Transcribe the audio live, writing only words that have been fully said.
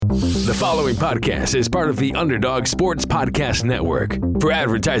The following podcast is part of the Underdog Sports Podcast Network. For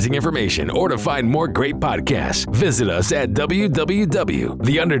advertising information or to find more great podcasts, visit us at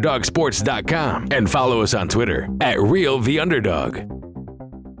www.theunderdogsports.com and follow us on Twitter at RealTheUnderdog.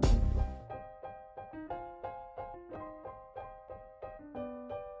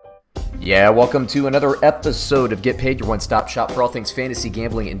 Yeah, welcome to another episode of Get Paid, your one-stop shop for all things fantasy,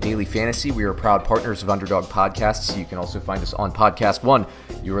 gambling, and daily fantasy. We are proud partners of Underdog Podcasts. You can also find us on Podcast One.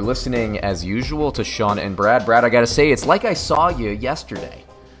 You are listening, as usual, to Sean and Brad. Brad, I gotta say, it's like I saw you yesterday.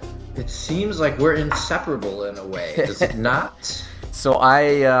 It seems like we're inseparable in a way, does it not? So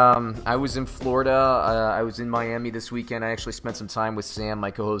I was in Florida. I was in Miami this weekend. I actually spent some time with Sam, my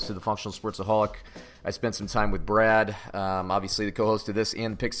co-host of the Functional Sportsaholic. I spent some time with Brad, obviously the co-host of this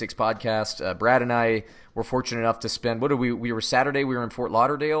and the Pick Six podcast. Brad and I were fortunate enough to spend, we were Saturday, we were in Fort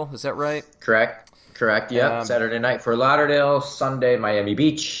Lauderdale, is that right? Correct, yep. Saturday night, Fort Lauderdale, Sunday, Miami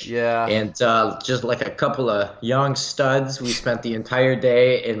Beach. Yeah. And just like a couple of young studs, we spent the entire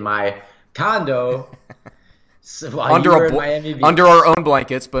day in my condo. Under our own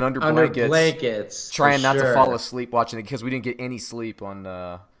blankets, but under blankets. Trying not to fall asleep watching it because we didn't get any sleep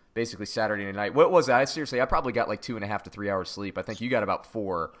on basically Saturday night. What was that? I probably got like 2.5 to 3 hours sleep. I think you got about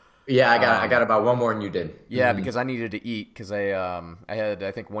 4. Yeah, I got about one more than you did. Yeah, because I needed to eat because I had,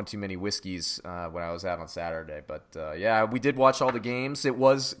 I think, one too many whiskeys when I was out on Saturday. But yeah, we did watch all the games. It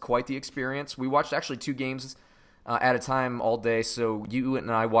was quite the experience. We watched actually 2 games at a time all day. So you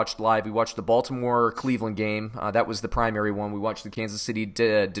and I watched live. We watched the Baltimore-Cleveland game. That was the primary one. We watched the Kansas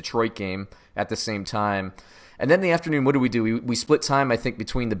City-Detroit game at the same time. And then in the afternoon, what do? We split time, I think,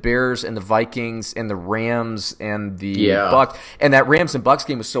 between the Bears and the Vikings and the Rams and the Bucs. And that Rams and Bucs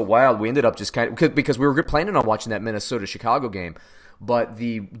game was so wild, we ended up just because we were planning on watching that Minnesota-Chicago game. But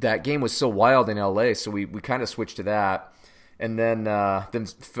that game was so wild in L.A., so we kind of switched to that. And then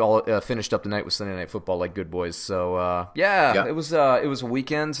finished up the night with Sunday Night Football like good boys. So, it was a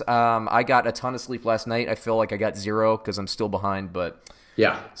weekend. I got a ton of sleep last night. I feel like I got 0 because I'm still behind, but...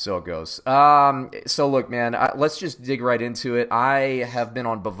 Yeah. So it goes. So look, man, let's just dig right into it. I have been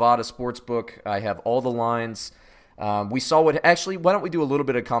on Bovada Sportsbook. I have all the lines. We saw why don't we do a little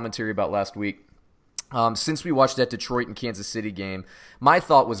bit of commentary about last week? Since we watched that Detroit and Kansas City game, my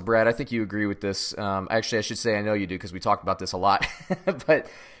thought was, Brad, I think you agree with this. Actually, I should say I know you do because we talked about this a lot. But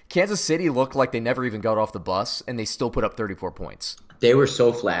Kansas City looked like they never even got off the bus, and they still put up 34 points. They were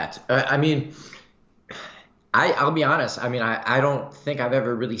so flat. I'll be honest. I don't think I've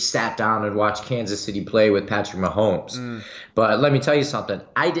ever really sat down and watched Kansas City play with Patrick Mahomes. But let me tell you something.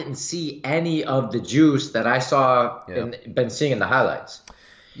 I didn't see any of the juice that I saw and been seeing in the highlights.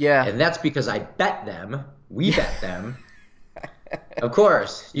 Yeah. And that's because I bet them. We bet them. Of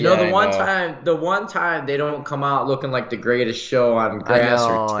course. The one time they don't come out looking like the greatest show on grass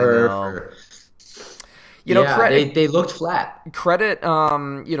or turf. They looked flat. Credit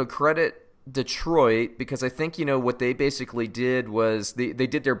Detroit, because I think what they basically did was they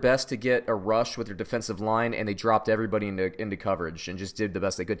did their best to get a rush with their defensive line, and they dropped everybody into coverage and just did the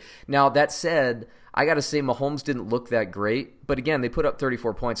best they could. Now, that said, I got to say Mahomes didn't look that great, but again, they put up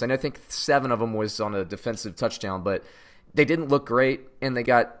 34 points, and I think 7 of them was on a defensive touchdown, but they didn't look great, and they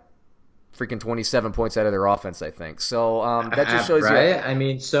got freaking 27 points out of their offense, I think. So that just shows right?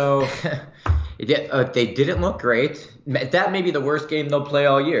 They didn't look great. That may be the worst game they'll play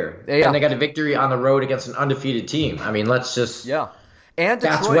all year. Yeah. And they got a victory on the road against an undefeated team. Let's just... Yeah. And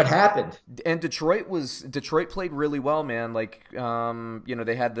Detroit, that's what happened. And Detroit played really well, man. They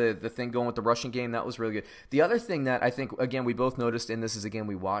had the thing going with the rushing game. That was really good. The other thing that I think, again, we both noticed, and this is a game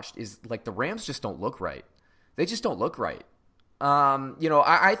we watched, is the Rams just don't look right. They just don't look right.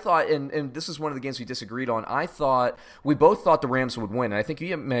 I thought, and this is one of the games we disagreed on, we both thought the Rams would win, and I think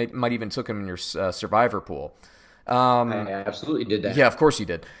you might even took them in your survivor pool. I absolutely did that. Yeah, of course you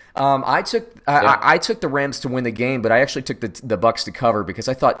did. I took the Rams to win the game, but I actually took the Bucs to cover because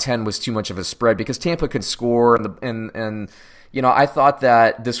I thought 10 was too much of a spread because Tampa could score, and I thought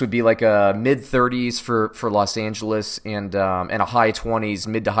that this would be like a mid-30s for Los Angeles and a high 20s,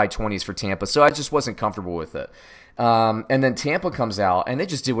 mid to high 20s for Tampa, so I just wasn't comfortable with it. And then Tampa comes out, and they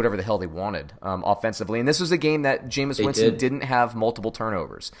just did whatever the hell they wanted offensively. And this was a game that Jameis Winston didn't have multiple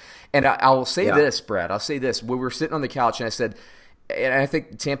turnovers. And I will say this, Brad. I'll say this. We were sitting on the couch, and I said, and I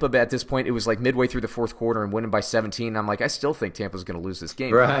think Tampa, at this point, it was like midway through the fourth quarter and winning by 17. And I'm like, I still think Tampa's going to lose this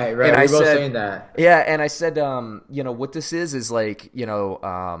game. Right. And we were both saying that. Yeah, and I said, what this is like,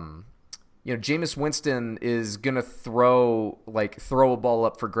 Jameis Winston is going to throw a ball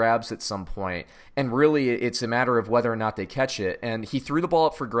up for grabs at some point, and really it's a matter of whether or not they catch it. And he threw the ball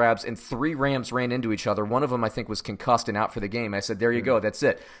up for grabs, and 3 Rams ran into each other. One of them, I think, was concussed and out for the game. I said, there you go. That's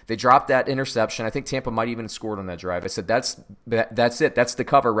it. They dropped that interception. I think Tampa might even have scored on that drive. I said, that's it. That's the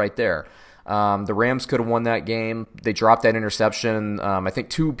cover right there. The Rams could have won that game. They dropped that interception. I think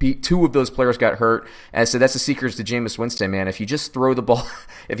two of those players got hurt. And so that's the secret to Jameis Winston, man. If you just throw the ball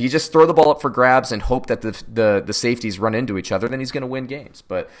up for grabs and hope that the safeties run into each other, then he's going to win games.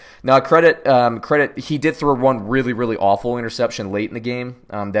 But now credit, he did throw one really, really awful interception late in the game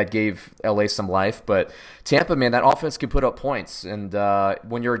that gave LA some life. But Tampa, man, that offense can put up points. And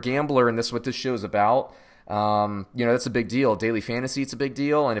when you're a gambler, and this is what this show is about, that's a big deal. Daily fantasy, it's a big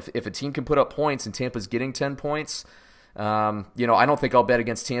deal. And if a team can put up points and Tampa's getting 10 points, I don't think I'll bet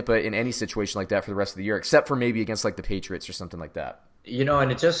against Tampa in any situation like that for the rest of the year, except for maybe against like the Patriots or something like that.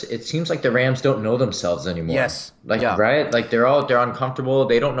 And it seems like the Rams don't know themselves anymore. Yes. Right? Like they're uncomfortable.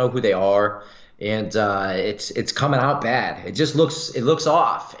 They don't know who they are. And it's coming out bad. It looks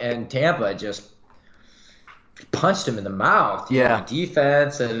off. And Tampa just punched him in the mouth.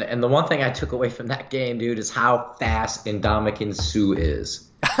 Defense. And the one thing I took away from that game, dude, is how fast Ndamukong Suh is.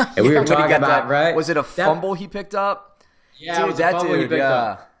 And we were talking about, right? Was it a fumble he picked up? Yeah, dude, that dude,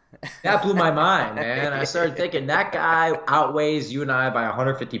 that blew my mind, man. I started thinking that guy outweighs you and I by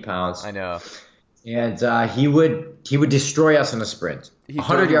 150 pounds. I know. And he would destroy us in a sprint.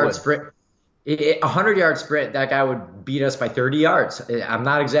 100-yard sprint. A 100-yard sprint, that guy would beat us by 30 yards. I'm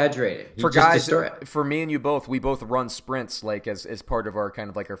not exaggerating. For me and you both, we both run sprints like as part of our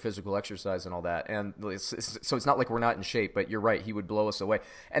kind of like our physical exercise and all that. And so it's not like we're not in shape, but you're right. He would blow us away.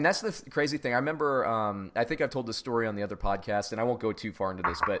 And that's the crazy thing. I remember, I think I've told this story on the other podcast, and I won't go too far into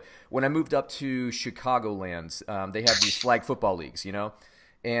this, but when I moved up to Chicagoland, they have these flag football leagues,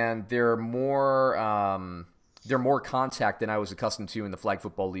 and they're more contact than I was accustomed to in the flag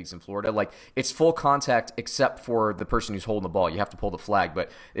football leagues in Florida. Like, it's full contact except for the person who's holding the ball. You have to pull the flag, but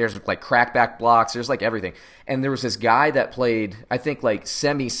there's like crackback blocks. There's like everything. And there was this guy that played, I think, like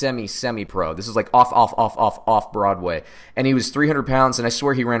semi-pro. This is like off Broadway. And he was 300 pounds, and I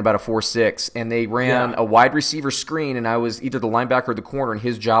swear he ran about a 4.6. And they ran a wide receiver screen, and I was either the linebacker or the corner, and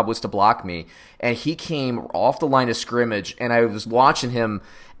his job was to block me. And he came off the line of scrimmage, and I was watching him.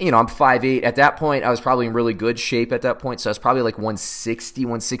 I'm 5'8". At that point, I was probably in really good shape at that point, so I was probably like 160,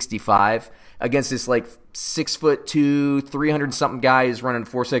 165 against this like 6'2", 300-something guy who's running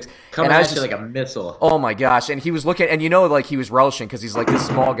 4.6. Coming at you like a missile. Oh my gosh! And he was looking, and like he was relishing because he's like, this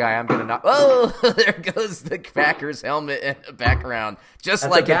small guy, I'm gonna knock. Oh, there goes the Packers helmet in the background, just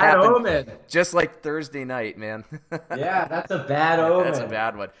that's like a bad omen. Just like Thursday night, man. Yeah, that's a bad omen. That's a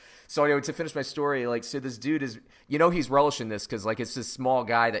bad one. So anyway, to finish my story, so this dude is, he's relishing this because it's this small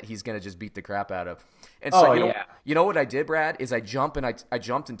guy that he's gonna just beat the crap out of. And so you know what I did, Brad, is I jumped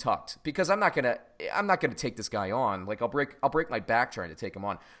and tucked because I'm not gonna take this guy on. Like I'll break my back trying to take him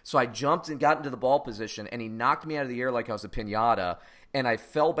on. So I jumped and got into the ball position, and he knocked me out of the air like I was a piñata, and I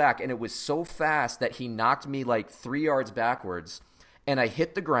fell back, and it was so fast that he knocked me like 3 yards backwards, and I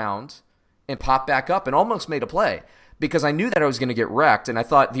hit the ground and popped back up and almost made a play. Because I knew that I was going to get wrecked, and I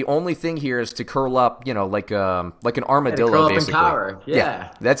thought the only thing here is to curl up, like an armadillo, basically. And cower.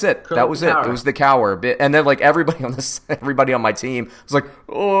 Yeah, that's it. That was it. It was the cower bit, and then like everybody on my team was like,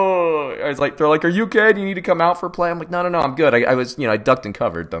 "Oh," I was like, "They're like, are you okay? Do you need to come out for a play?" I'm like, "No, I'm good." I was, I ducked and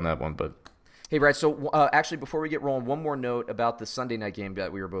covered on that one, but. Hey, Brad, so actually before we get rolling, one more note about the Sunday night game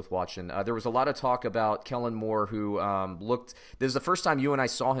that we were both watching. There was a lot of talk about Kellen Moore, who looked – this is the first time you and I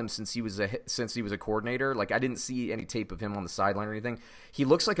saw him since he was a coordinator. Like, I didn't see any tape of him on the sideline or anything. He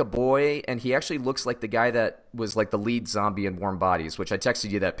looks like a boy, and he actually looks like the guy that was like the lead zombie in Warm Bodies, which I texted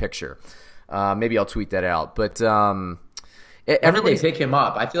you that picture. Maybe I'll tweet that out. But when did they pick him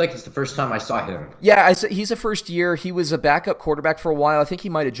up? I feel like it's the first time I saw him. Yeah, he's a first year. He was a backup quarterback for a while. I think he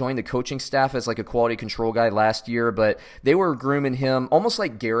might have joined the coaching staff as like a quality control guy last year, but they were grooming him almost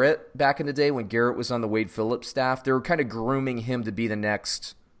like Garrett back in the day when Garrett was on the Wade Phillips staff. They were kind of grooming him to be the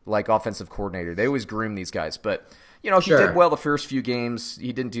next like offensive coordinator. They always groom these guys, but he did well the first few games.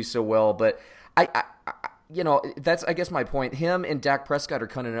 He didn't do so well, but that's I guess my point. Him and Dak Prescott are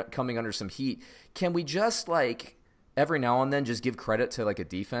coming under some heat. Can we just like every now and then just give credit to like a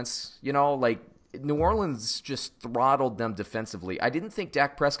defense, like New Orleans just throttled them defensively. I didn't think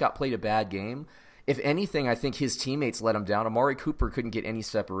Dak Prescott played a bad game. If anything, I think his teammates let him down. Amari Cooper couldn't get any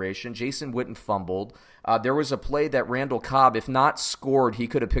separation. Jason Witten fumbled. There was a play that Randall Cobb, if not scored, he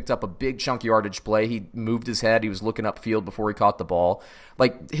could have picked up a big chunk yardage play. He moved his head. He was looking upfield before he caught the ball.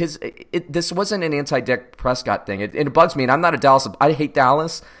 Like this wasn't an anti-Dak Prescott thing. It bugs me, and I'm not a Dallas. I hate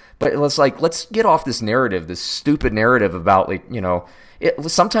Dallas. But let's get off this narrative, this stupid narrative about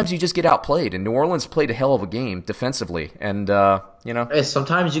sometimes you just get outplayed, and New Orleans played a hell of a game defensively, and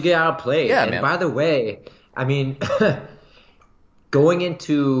sometimes you get outplayed. Yeah, and man. By the way, I mean, going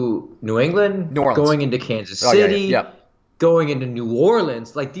into New England, New Orleans. going into Kansas City, yeah. going into New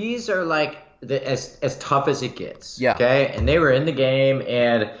Orleans, like these are like as tough as it gets. Yeah. Okay, and they were in the game,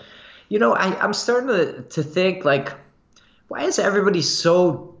 and I'm starting to think like, why is everybody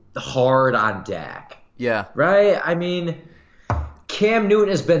so hard on Dak? Yeah. Right? I mean, Cam Newton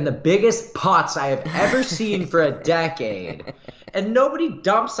has been the biggest putz I have ever seen for a decade, and nobody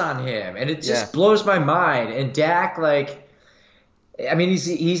dumps on him, and it just blows my mind. And Dak, like, I mean,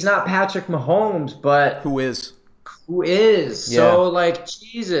 he's not Patrick Mahomes, but Who is? Yeah. So, like,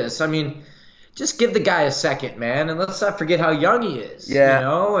 Jesus, I mean, just give the guy a second, man, and let's not forget how young he is. Yeah.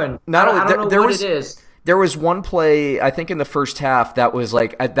 And Not only I don't know what it is. There was one play, I think, in the first half that was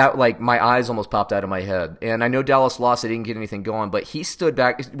like my eyes almost popped out of my head. And I know Dallas lost; they didn't get anything going. But he stood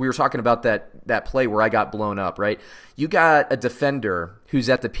back. We were talking about that play where I got blown up, right? You got a defender who's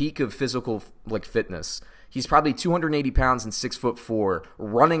at the peak of physical fitness. He's probably 280 pounds and 6'4",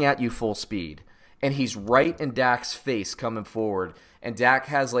 running at you full speed, and he's right in Dak's face coming forward. And Dak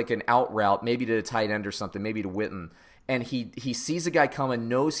has like an out route, maybe to the tight end or something, maybe to Witten, and he sees a guy coming,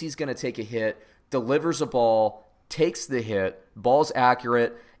 knows he's going to take a hit. Delivers a ball, takes the hit, ball's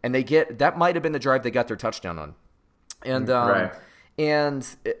accurate, and that might have been the drive they got their touchdown on. And Right. And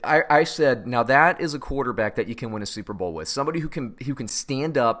I said, now that is a quarterback that you can win a Super Bowl with. Somebody who can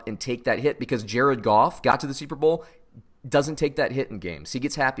stand up and take that hit, because Jared Goff got to the Super Bowl, doesn't take that hit in games. He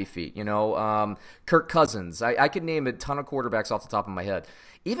gets happy feet, Kirk Cousins. I could name a ton of quarterbacks off the top of my head.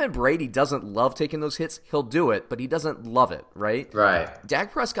 Even Brady doesn't love taking those hits. He'll do it, but he doesn't love it, right? Right.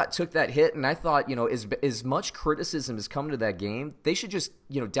 Dak Prescott took that hit, and I thought, as much criticism has come to that game, they should just,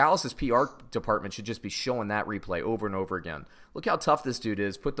 Dallas's PR department should just be showing that replay over and over again. Look how tough this dude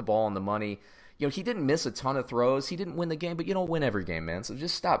is. Put the ball on the money. He didn't miss a ton of throws. He didn't win the game, but you don't win every game, man. So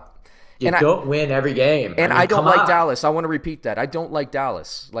just stop. You don't win every game. And I don't like Dallas. I want to repeat that. I don't like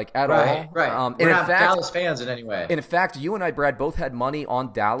Dallas, at all. Right. We're not Dallas fans in any way. And in fact, you and I, Brad, both had money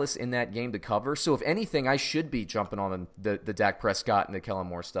on Dallas in that game to cover. So if anything, I should be jumping on the Dak Prescott and the Kellen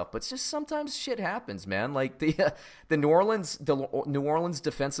Moore stuff. But it's just sometimes shit happens, man. Like the New Orleans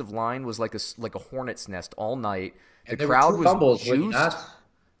defensive line was like a hornet's nest all night. The crowd was fumbles, juiced.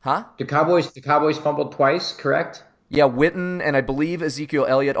 Huh? The Cowboys fumbled twice, correct? Yeah, Witten and I believe Ezekiel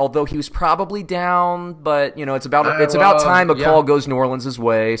Elliott, although he was probably down, but it's about time a call goes New Orleans'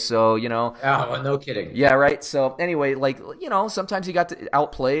 way, so Oh, no kidding. Yeah, right. So anyway, sometimes he got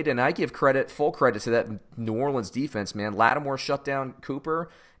outplayed, and I give full credit to that New Orleans defense, man. Lattimore shut down Cooper,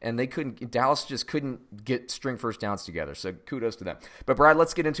 and Dallas just couldn't get string first downs together. So kudos to them. But Brad,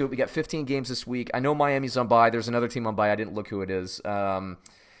 let's get into it. We got 15 games this week. I know Miami's on bye. There's another team on bye. I didn't look who it is.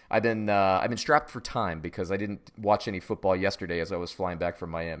 I've been strapped for time because I didn't watch any football yesterday as I was flying back from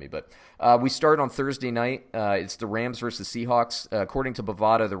Miami. But we start on Thursday night. It's the Rams versus Seahawks. According to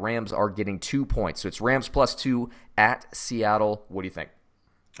Bovada, the Rams are getting 2 points. So it's Rams +2 at Seattle. What do you think?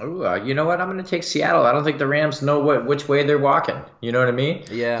 Oh, you know what? I'm going to take Seattle. I don't think the Rams know which way they're walking. You know what I mean?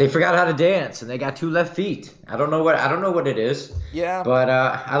 Yeah. They forgot how to dance, and they got 2 left feet. I don't know what it is. Yeah. But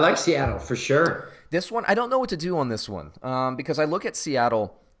I like Seattle for sure. This one, I don't know what to do on this one because I look at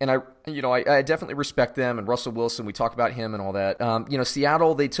Seattle. And I definitely respect them and Russell Wilson. We talk about him and all that.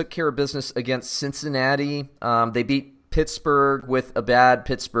 Seattle, they took care of business against Cincinnati. They beat Pittsburgh with a bad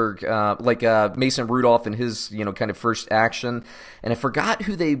Pittsburgh, Mason Rudolph in his kind of first action. And I forgot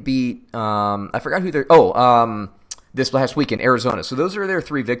who they beat. This last week in Arizona. So those are their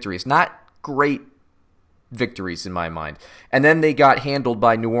 3 victories. Not great victories in my mind. And then they got handled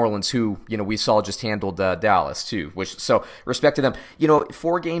by New Orleans, who, we saw just handled Dallas too, so respect to them.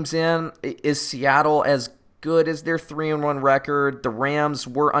 4 games in, is Seattle as good as their 3-1 record? The Rams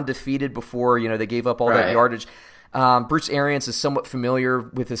were undefeated before, they gave up all that yardage. Bruce Arians is somewhat familiar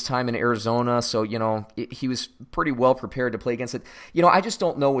with his time in Arizona, so, he was pretty well prepared to play against it. I just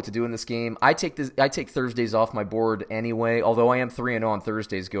don't know what to do in this game. I take Thursdays off my board anyway, although I am 3-0 on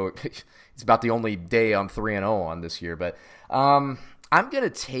Thursdays. It's about the only day I'm 3-0 on this year, but I'm going to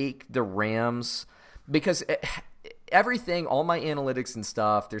take the Rams because everything, all my analytics and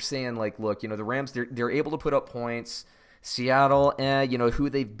stuff, they're saying look, the Rams, they're able to put up points. Seattle, who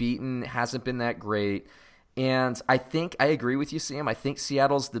they've beaten hasn't been that great. And I think I agree with you, Sam. I think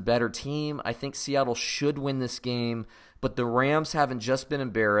Seattle's the better team. I think Seattle should win this game, but the Rams haven't just been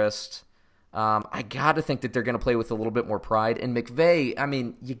embarrassed. I got to think that they're going to play with a little bit more pride. And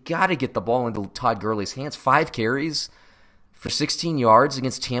McVay, you got to get the ball into Todd Gurley's hands. 5 carries for 16 yards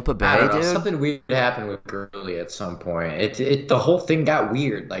against Tampa Bay, I don't know. dude. Something weird happened with Gurley at some point. The whole thing got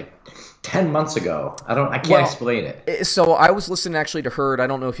weird like 10 months ago. I can't explain it. So I was listening actually to Herd. I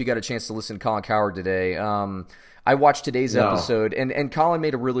don't know if you got a chance to listen to Colin Cowherd today. I watched today's episode, and Colin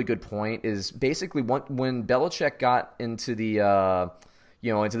made a really good point. Is basically when Belichick got into the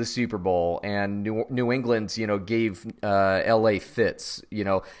into the Super Bowl, and New England, gave LA fits,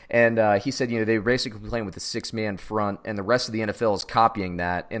 and he said, they were basically playing with a 6-man front, and the rest of the NFL is copying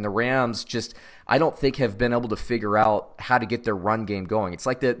that, and the Rams just, I don't think, have been able to figure out how to get their run game going. It's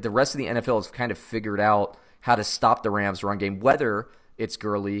like the rest of the NFL has kind of figured out how to stop the Rams' run game, whether it's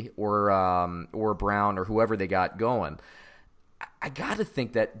Gurley or Brown or whoever they got going. I got to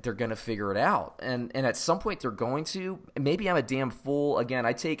think that they're going to figure it out. And at some point they're going to. Maybe I'm a damn fool.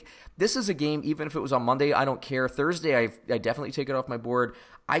 Again, this is a game, even if it was on Monday, I don't care. Thursday, I definitely take it off my board.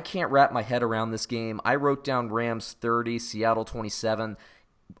 I can't wrap my head around this game. I wrote down Rams 30, Seattle 27,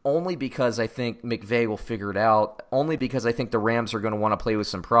 only because I think McVay will figure it out, only because I think the Rams are going to want to play with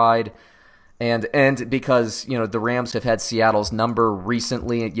some pride. And because, the Rams have had Seattle's number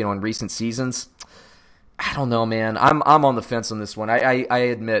recently, in recent seasons. I don't know, man. I'm on the fence on this one. I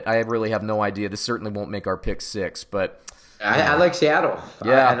admit I really have no idea. This certainly won't make our pick 6, but I like Seattle.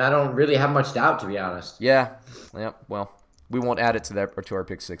 Yeah, and I don't really have much doubt, to be honest. Yeah. Well, we won't add it to our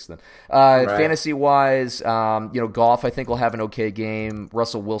pick 6 then. Right. Fantasy wise, Goff I think will have an okay game.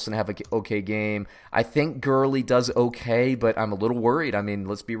 Russell Wilson have an okay game. I think Gurley does okay, but I'm a little worried. I mean,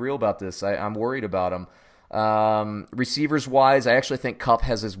 let's be real about this. I'm worried about him. Receivers wise, I actually think Kupp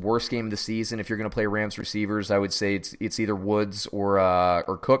has his worst game of the season. If you're going to play Rams receivers, I would say it's either Woods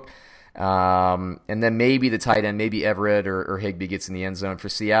or Cook. And then maybe the tight end, maybe Everett or Higbee gets in the end zone. For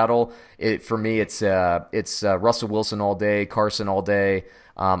Seattle, for me, it's Russell Wilson all day, Carson all day.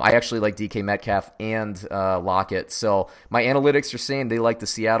 I actually like DK Metcalf and Lockett. So my analytics are saying they like the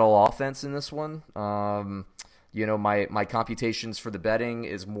Seattle offense in this one. My computations for the betting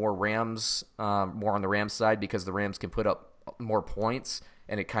is more Rams, more on the Rams side, because the Rams can put up more points,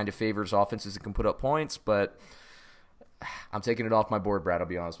 and it kind of favors offenses that can put up points, but I'm taking it off my board, Brad. I'll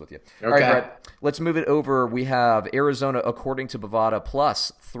be honest with you. Okay. All right, Brad, let's move it over. We have Arizona, according to Bovada,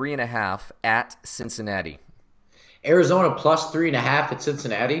 plus 3.5 at Cincinnati. Arizona plus 3.5 at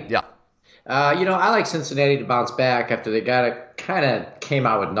Cincinnati? Yeah. I like Cincinnati to bounce back after they kind of came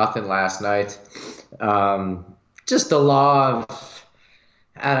out with nothing last night. Just the law of,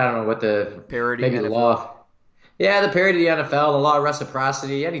 I don't know what the parity, maybe the law. Yeah, the parity of the NFL, the law of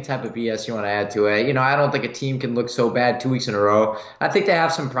reciprocity, any type of BS you want to add to it. I don't think a team can look so bad 2 weeks in a row. I think they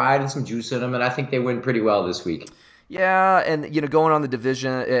have some pride and some juice in them, and I think they win pretty well this week. Yeah, and going on the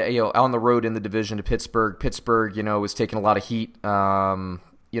division, on the road in the division to Pittsburgh. Pittsburgh, was taking a lot of heat.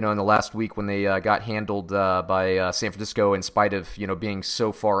 In the last week when they got handled by San Francisco, in spite of being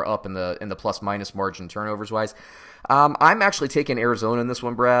so far up in the plus minus margin turnovers wise. I'm actually taking Arizona in this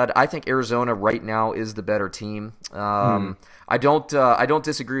one, Brad. I think Arizona right now is the better team. I don't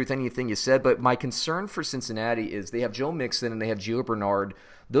disagree with anything you said, but my concern for Cincinnati is they have Joe Mixon and they have Gio Bernard.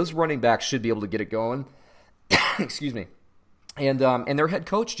 Those running backs should be able to get it going. Excuse me, and their head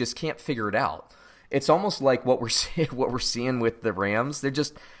coach just can't figure it out. It's almost like what we're seeing with the Rams.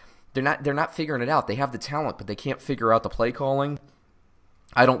 They're not figuring it out. They have the talent, but they can't figure out the play calling.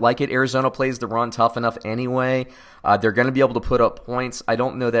 I don't like it. Arizona plays the run tough enough anyway. They're going to be able to put up points. I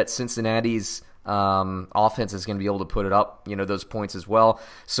don't know that Cincinnati's offense is going to be able to put it up, those points as well.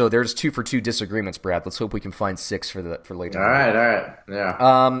 So there's 2 for 2 disagreements, Brad. Let's hope we can find 6 for later. All right,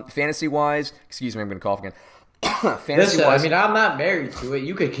 yeah. Fantasy wise, excuse me, I'm going to cough again. Listen, I'm not married to it.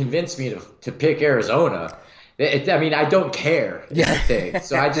 You could convince me to pick Arizona. I don't care. Yeah.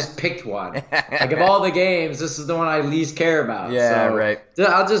 So I just picked one. Like, of all the games, this is the one I least care about. Yeah, so right.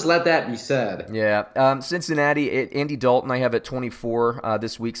 I'll just let that be said. Yeah. Cincinnati, Andy Dalton, I have at 24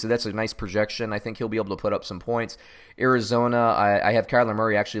 this week, so that's a nice projection. I think he'll be able to put up some points. Arizona, I have Kyler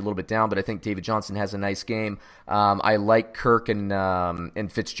Murray actually a little bit down, but I think David Johnson has a nice game. I like Kirk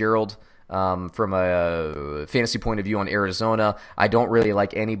and Fitzgerald. From a fantasy point of view on Arizona. I don't really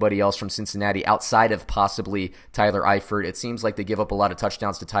like anybody else from Cincinnati outside of possibly Tyler Eifert. It seems like they give up a lot of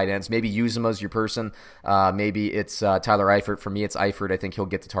touchdowns to tight ends. Maybe use him as your person. Maybe it's Tyler Eifert. For me, it's Eifert. I think he'll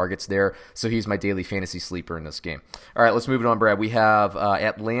get the targets there. So he's my daily fantasy sleeper in this game. All right, let's move it on, Brad. We have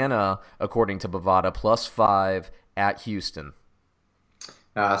Atlanta, according to Bovada, plus 5 at Houston.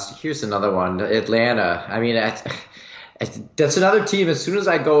 So here's another one. Atlanta. That's another team. As soon as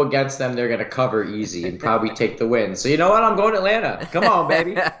I go against them, they're going to cover easy and probably take the win. So you know what? I'm going Atlanta. Come on,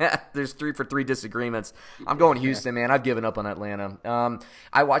 baby. There's 3 for 3 disagreements. I'm going Houston, man. I've given up on Atlanta.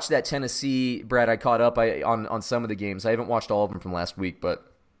 I watched that Tennessee, Brad. I caught up on some of the games. I haven't watched all of them from last week, but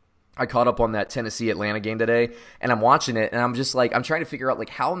I caught up on that Tennessee-Atlanta game today, and I'm watching it, and I'm just like, I'm trying to figure out, like,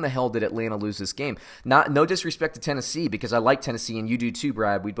 how in the hell did Atlanta lose this game? No disrespect to Tennessee, because I like Tennessee, and you do too,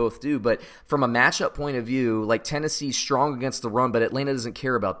 Brad. We both do, but from a matchup point of view, like, Tennessee's strong against the run, but Atlanta doesn't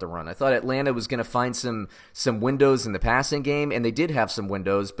care about the run. I thought Atlanta was going to find some windows in the passing game, and they did have some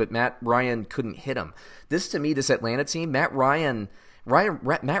windows, but Matt Ryan couldn't hit them. This Atlanta team, Matt Ryan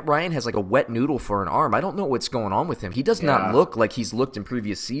has like a wet noodle for an arm. I don't know what's going on with him. He does not look like he's looked in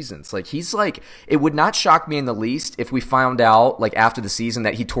previous seasons. Like it would not shock me in the least if we found out like after the season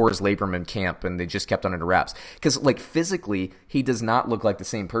that he tore his labrum in camp and they just kept under wraps. Because like physically, he does not look like the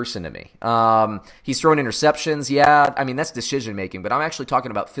same person to me. He's throwing interceptions. Yeah, I mean that's decision making. But I'm actually talking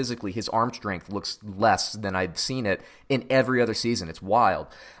about physically. His arm strength looks less than I've seen it in every other season. It's wild.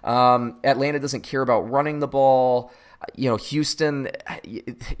 Atlanta doesn't care about running the ball. Houston,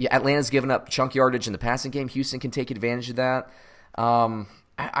 Atlanta's given up chunk yardage in the passing game. Houston can take advantage of that.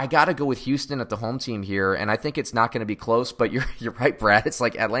 I got to go with Houston at the home team here, and I think it's not going to be close, but you're right, Brad. It's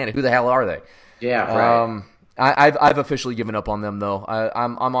like Atlanta. Who the hell are they? Yeah, right. I've officially given up on them though.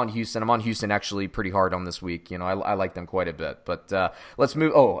 I'm on Houston. I'm on Houston actually pretty hard on this week. I like them quite a bit. But let's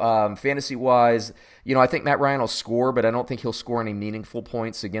move. Fantasy wise, I think Matt Ryan will score, but I don't think he'll score any meaningful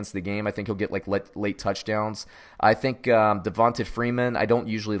points against the game. I think he'll get like late touchdowns. I think Devonta Freeman. I don't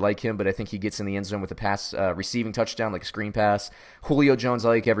usually like him, but I think he gets in the end zone with a pass, receiving touchdown, like a screen pass. Julio Jones I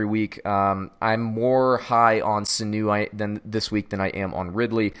like every week. I'm more high on Sanu this week than I am on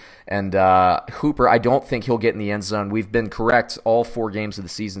Ridley. And Hooper, I don't think he'll get in the end zone. We've been correct all 4 games of the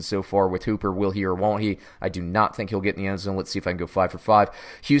season so far with Hooper. Will he or won't he? I do not think he'll get in the end zone. Let's see if I can go 5 for 5.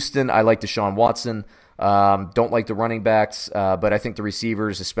 Houston, I like Deshaun Watson. Don't like the running backs, but I think the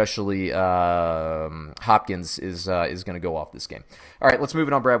receivers, especially Hopkins, is going to go off this game. All right, let's move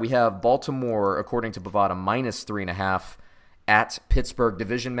it on, Brad. We have Baltimore, according to Bovada, -3.5 at Pittsburgh.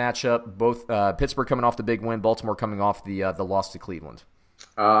 Division matchup. Both Pittsburgh coming off the big win, Baltimore coming off the loss to Cleveland.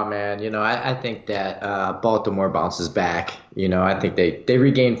 Oh, man, I think that Baltimore bounces back. I think they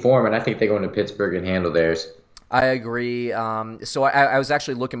regain form, and I think they go into Pittsburgh and handle theirs. I agree. So I was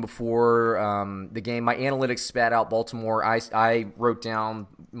actually looking before the game. My analytics spat out Baltimore. I wrote down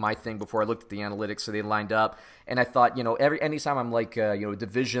my thing before I looked at the analytics, so they lined up. And I thought, anytime I'm like, a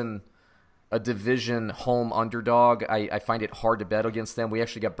division home underdog, I find it hard to bet against them. We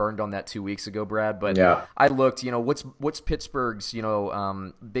actually got burned on that 2 weeks ago, Brad. But yeah. I looked, what's Pittsburgh's,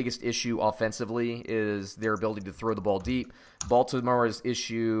 biggest issue offensively is their ability to throw the ball deep. Baltimore's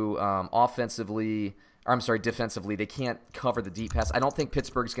issue defensively, they can't cover the deep pass. I don't think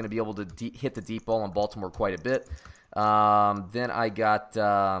Pittsburgh's going to be able to hit the deep ball on Baltimore quite a bit. Then I got,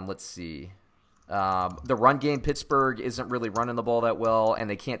 the run game. Pittsburgh isn't really running the ball that well, and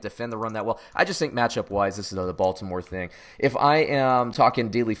they can't defend the run that well. I just think matchup-wise, this is the Baltimore thing. If I am talking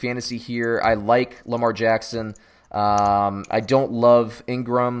daily fantasy here, I like Lamar Jackson. I don't love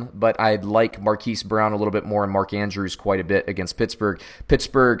Ingram, but I like Marquise Brown a little bit more and Mark Andrews quite a bit against Pittsburgh.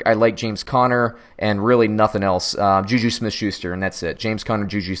 Pittsburgh, I like James Conner and really nothing else. Juju Smith-Schuster, and that's it. James Conner,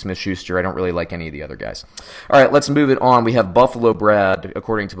 Juju Smith-Schuster. I don't really like any of the other guys. All right, let's move it on. We have Buffalo, Brad,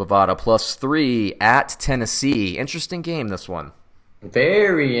 according to Bovada, +3 at Tennessee. Interesting game, this one.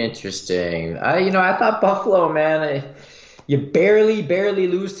 Very interesting. I thought Buffalo, man, you barely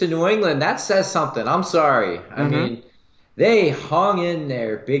lose to New England. That says something. I'm sorry. I mean, they hung in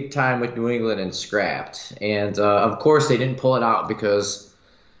there big time with New England and scrapped. And, of course, they didn't pull it out because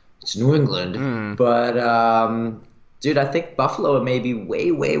it's New England. But, dude, I think Buffalo may be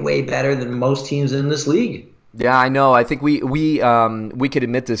way better than most teams in this league. Yeah, I know. I think we could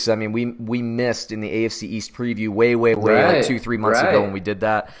admit this. I mean, we missed in the AFC East preview way like 2-3 months ago when we did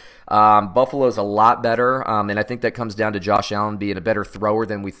that. Buffalo's a lot better, and I think that comes down to Josh Allen being a better thrower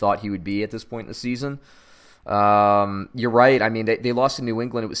than we thought he would be at this point in the season. You're right. I mean, they lost to New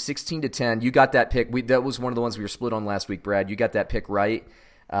England. It was 16-10. You got that pick. That was one of the ones we were split on last week, Brad. You got that pick right.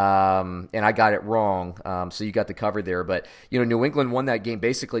 And I got it wrong, so you got the cover there. But, New England won that game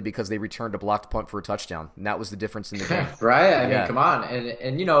basically because they returned a blocked punt for a touchdown, and that was the difference in the game. Right? I mean, come on.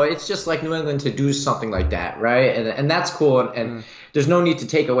 And it's just like New England to do something like that, right? And that's cool, and there's no need to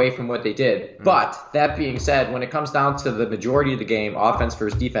take away from what they did. But that being said, when it comes down to the majority of the game, offense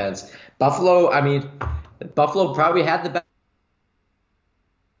versus defense, Buffalo probably had the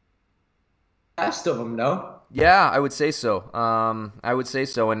best of them, no? Yeah, I would say so.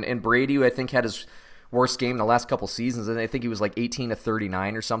 And Brady, I think, had worst game in the last couple seasons, and I think he was like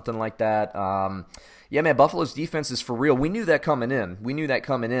 18-39 or something like that. Yeah, man, Buffalo's defense is for real. We knew that coming in.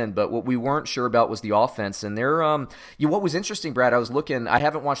 But what we weren't sure about was the offense. And they're, what was interesting, Brad, I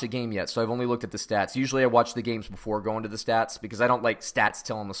haven't watched the game yet, so I've only looked at the stats. Usually I watch the games before going to the stats because I don't like stats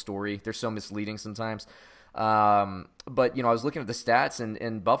telling the story. They're so misleading sometimes. But, I was looking at the stats,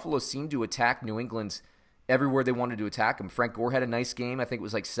 and Buffalo seemed to attack New England everywhere they wanted to attack them. Frank Gore had a nice game. I think it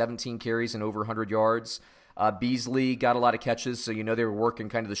was like 17 carries and over 100 yards. Beasley got a lot of catches, so they were working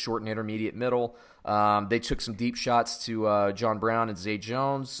kind of the short and intermediate middle. They took some deep shots to John Brown and Zay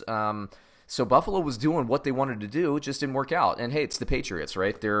Jones. So Buffalo was doing what they wanted to do. It just didn't work out. And hey, it's the Patriots,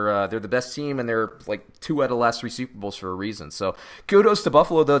 right? They're the best team, and they're like 2 out of the last 3 Super Bowls for a reason. So kudos to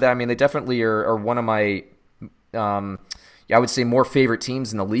Buffalo, though. They definitely are one of my I would say more favorite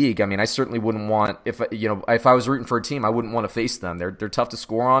teams in the league. I certainly wouldn't want if I was rooting for a team, I wouldn't want to face them. They're tough to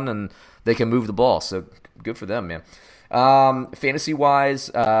score on, and they can move the ball. So good for them, man. Fantasy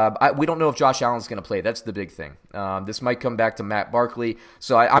wise, we don't know if Josh Allen's going to play. That's the big thing. This might come back to Matt Barkley.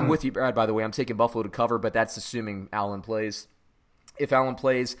 So I'm with you, Brad. By the way, I'm taking Buffalo to cover, but that's assuming Allen plays. If Allen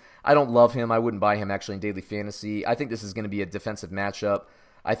plays, I don't love him. I wouldn't buy him actually in daily fantasy. I think this is going to be a defensive matchup.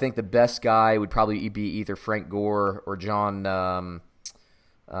 I think the best guy would probably be either Frank Gore or John. You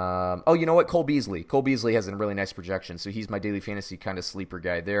know what? Cole Beasley. Cole Beasley has a really nice projection, so he's my daily fantasy kind of sleeper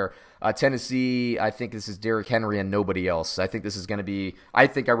guy there. Tennessee, I think this is Derrick Henry and nobody else. I think this is going to be. I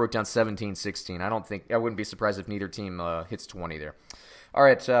think I wrote down 17-16. I wouldn't be surprised if neither team hits 20 there. All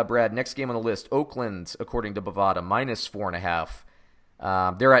right, Brad. Next game on the list: Oakland, according to Bovada,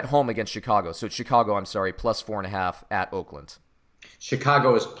 -4.5. They're at home against Chicago, so it's Chicago. I'm sorry, +4.5 at Oakland.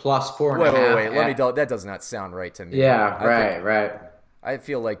 Chicago is +4.5. Wait. That does not sound right to me. Yeah, right. I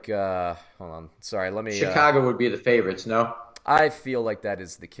feel like, hold on. Sorry, let me. Chicago would be the favorites, no? I feel like that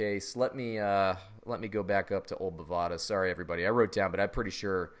is the case. Let me go back up to old Bovada. Sorry, everybody. I wrote down, but I'm pretty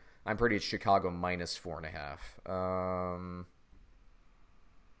it's Chicago -4.5.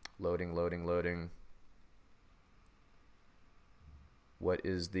 Loading. What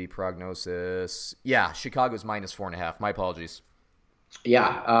is the prognosis? Yeah, Chicago's -4.5. My apologies.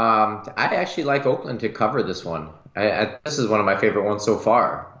 Yeah, I actually like Oakland to cover this one. This is one of my favorite ones so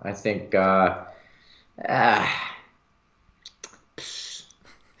far. I think, you know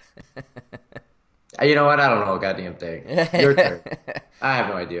what? I don't know a goddamn thing. Your turn. I have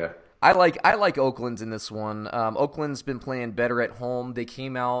no idea. I like Oakland in this one. Oakland's been playing better at home. They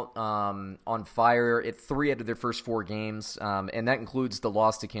came out on fire at 3 out of their first 4 games, and that includes the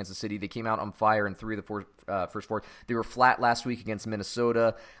loss to Kansas City. They came out on fire in 3 of the first 4. They were flat last week against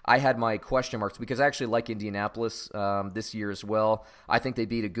Minnesota. I had my question marks because I actually like Indianapolis this year as well. I think they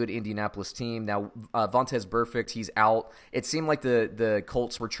beat a good Indianapolis team. Now, Vontaze Burfict, he's out. It seemed like the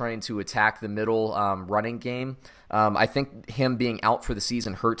Colts were trying to attack the middle running game. I think him being out for the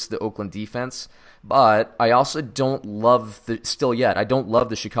season hurts the Oakland defense, but I also don't love the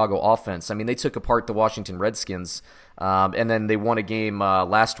Chicago offense. They took apart the Washington Redskins, and then they won a game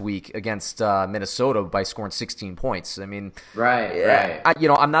last week against Minnesota by scoring 16 points. Right.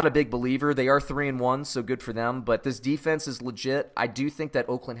 I'm not a big believer. They are 3-1, so good for them, but this defense is legit. I do think that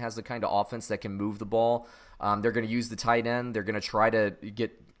Oakland has the kind of offense that can move the ball. They're going to use the tight end. They're going to try to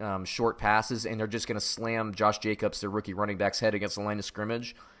get short passes, and they're just going to slam Josh Jacobs, their rookie running back's head against the line of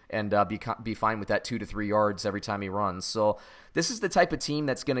scrimmage, and be fine with that 2 to 3 yards every time he runs. So this is the type of team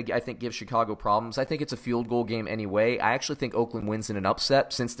that's going to, I think, give Chicago problems. I think it's a field goal game anyway. I actually think Oakland wins in an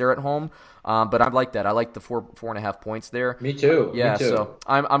upset since they're at home, but I like that. I like the 4.5 points there. Me too. Yeah, Me too. So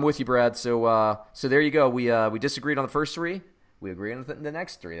I'm with you, Brad. So there you go. We disagreed on the first 3. We agree on the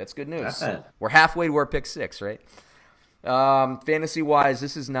next 3. That's good news. We're halfway to our pick 6, right? Fantasy-wise,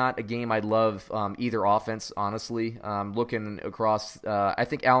 this is not a game I love either offense, honestly. Looking across, I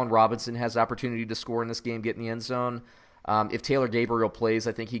think Allen Robinson has opportunity to score in this game, get in the end zone. If Taylor Gabriel plays,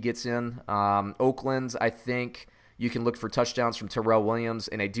 I think he gets in. Oakland, I think you can look for touchdowns from Terrell Williams,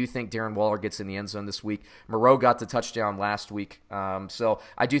 and I do think Darren Waller gets in the end zone this week. Moreau got the touchdown last week, so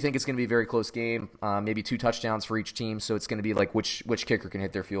I do think it's going to be a very close game, maybe 2 touchdowns for each team, so it's going to be like which kicker can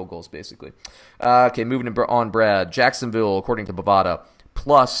hit their field goals, basically. Okay, moving on, Brad. Jacksonville, according to Bovada,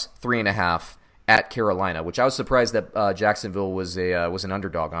 +3.5 at Carolina, which I was surprised that Jacksonville was an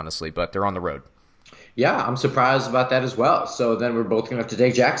underdog, honestly, but they're on the road. Yeah, I'm surprised about that as well. So then we're both going to have to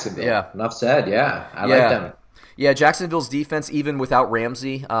take Jacksonville. Yeah. Enough said, yeah. I like them. Yeah, Jacksonville's defense, even without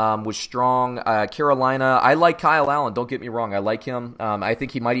Ramsey, was strong. Carolina, I like Kyle Allen. Don't get me wrong. I like him. I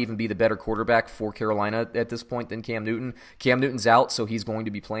think he might even be the better quarterback for Carolina at this point than Cam Newton. Cam Newton's out, so he's going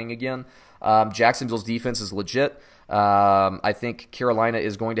to be playing again. Jacksonville's defense is legit. I think Carolina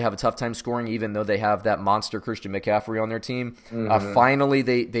is going to have a tough time scoring, even though they have that monster Christian McCaffrey on their team. Finally,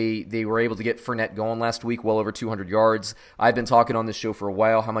 they were able to get Fournette going last week, well over 200 yards. I've been talking on this show for a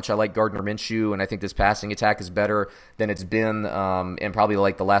while how much I like Gardner Minshew, and I think this passing attack is better than it's been in probably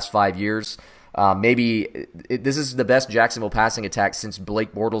like the last 5 years. This is the best Jacksonville passing attack since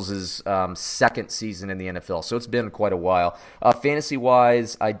Blake Bortles' second season in the NFL, so it's been quite a while.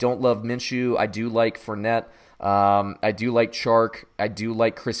 Fantasy-wise, I don't love Minshew. I do like Fournette. I do like Chark. I do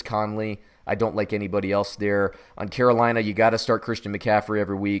like Chris Conley. I don't like anybody else there. On Carolina, you got to start Christian McCaffrey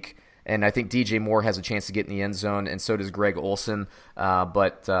every week. And I think DJ Moore has a chance to get in the end zone, and so does Greg Olsen.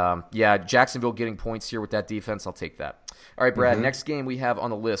 Yeah, Jacksonville getting points here with that defense. I'll take that. All right, Brad, next game we have on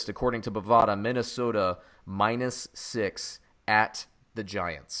the list, according to Bovada, Minnesota -6 at the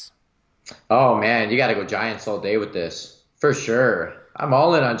Giants. Oh, man, you got to go Giants all day with this. For sure. I'm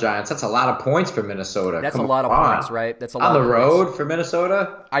all in on Giants. That's a lot of points for Minnesota. That's a lot of points, right? That's a lot on the road for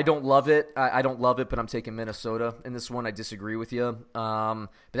Minnesota. I don't love it. I don't love it, but I'm taking Minnesota in this one. I disagree with you. But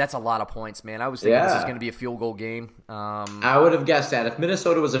that's a lot of points, man. I was thinking this is going to be a field goal game. I would have guessed that. If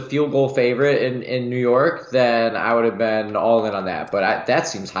Minnesota was a field goal favorite in New York, then I would have been all in on that. But that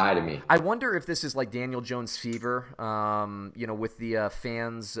seems high to me. I wonder if this is like Daniel Jones fever, with the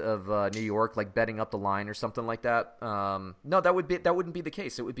fans of New York, like betting up the line or something like that. No, that wouldn't be the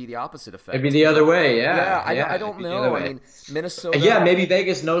case. It would be the opposite effect. It'd be the other way, I don't know. I mean, Minnesota. Yeah, maybe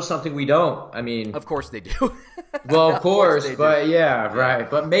Vegas knows something we don't. I mean, of course they do. Well, of course, but right.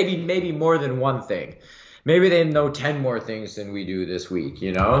 But maybe more than one thing. Maybe they know 10 more things than we do this week,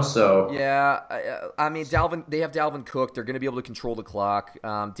 So yeah, I mean, they have Dalvin Cook. They're going to be able to control the clock.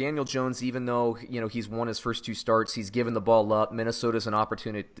 Daniel Jones, even though he's won his first 2 starts, he's given the ball up. Minnesota's an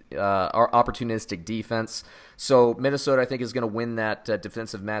opportunistic defense, so Minnesota I think is going to win that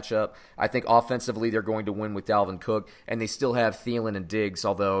defensive matchup. I think offensively they're going to win with Dalvin Cook, and they still have Thielen and Diggs,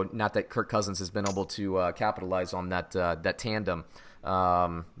 although not that Kirk Cousins has been able to capitalize on that tandem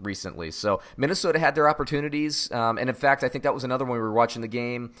recently. So Minnesota had their opportunities, and in fact I think that was another one we were watching the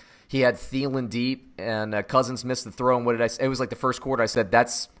game. He had Thielen deep, and Cousins missed the throw, and what did I say? It was like the first quarter I said,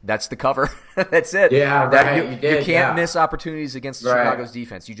 that's the cover. That's it. Yeah, right. You can't miss opportunities against Chicago's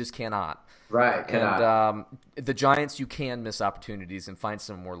defense. You just cannot. Right, cannot. And the Giants, you can miss opportunities and find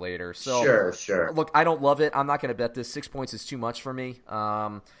some more later. So Sure. Look, I don't love it. I'm not going to bet this. 6 points is too much for me.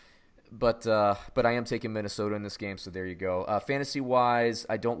 But I am taking Minnesota in this game, so there you go. Fantasy-wise,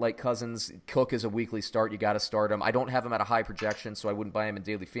 I don't like Cousins. Cook is a weekly start. You got to start him. I don't have him at a high projection, so I wouldn't buy him in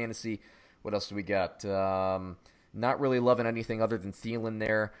daily fantasy. What else do we got? Not really loving anything other than Thielen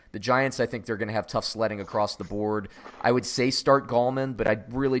there. The Giants, I think they're going to have tough sledding across the board. I would say start Gallman, but I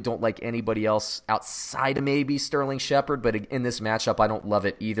really don't like anybody else outside of maybe Sterling Shepard. But in this matchup, I don't love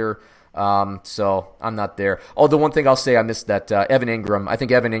it either. So I'm not there. Oh, the one thing I'll say, I missed that Evan Ingram. I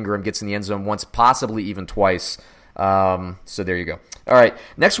think Evan Ingram gets in the end zone once, possibly even twice. So there you go. All right,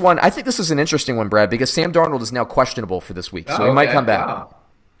 next one. I think this is an interesting one, Brad, because Sam Darnold is now questionable for this week, so he might come back.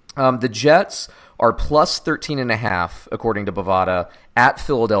 Wow. The Jets are plus 13.5, according to Bovada, at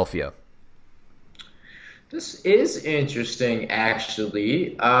Philadelphia. This is interesting,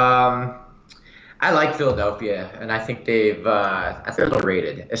 actually. I like Philadelphia, and I think they're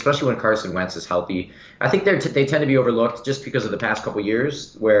overrated, especially when Carson Wentz is healthy. I think they tend to be overlooked just because of the past couple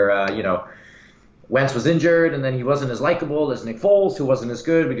years where, Wentz was injured, and then he wasn't as likable as Nick Foles, who wasn't as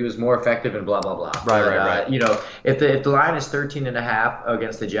good, but he was more effective and blah, blah, blah. Right. If the line is 13.5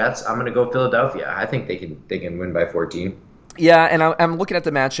 against the Jets, I'm going to go Philadelphia. I think they can win by 14. Yeah, and I'm looking at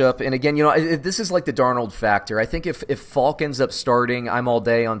the matchup, and again, this is like the Darnold factor. I think if Falk ends up starting, I'm all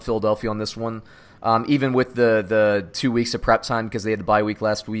day on Philadelphia on this one, even with the 2 weeks of prep time because they had the bye week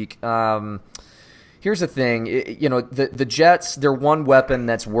last week. Here's the thing, the Jets, their one weapon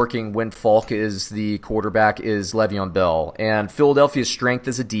that's working when Falk is the quarterback is Le'Veon Bell, and Philadelphia's strength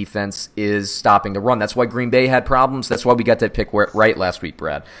as a defense is stopping the run. That's why Green Bay had problems. That's why we got that pick right last week,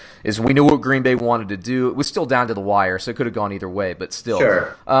 Brad, is we knew what Green Bay wanted to do. It was still down to the wire, so it could have gone either way, but still.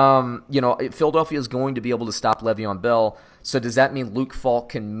 Sure. Philadelphia is going to be able to stop Le'Veon Bell. So does that mean Luke Falk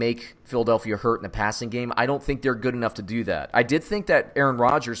can make Philadelphia hurt in the passing game? I don't think they're good enough to do that. I did think that Aaron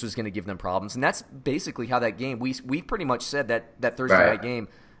Rodgers was going to give them problems, and that's basically how that game. We pretty much said that Thursday night game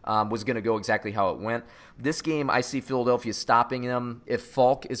was going to go exactly how it went. This game, I see Philadelphia stopping them. If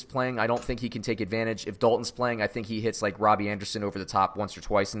Falk is playing, I don't think he can take advantage. If Dalton's playing, I think he hits like Robbie Anderson over the top once or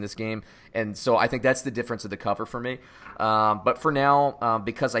twice in this game. And so I think that's the difference of the cover for me. But for now,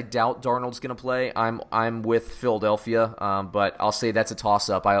 because I doubt Darnold's going to play, I'm with Philadelphia. But I'll say that's a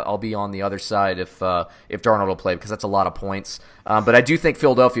toss-up. I'll be on the other side if Darnold will play, because that's a lot of points. But I do think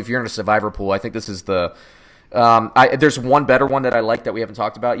Philadelphia, if you're in a survivor pool, I think this is the there's one better one that I like that we haven't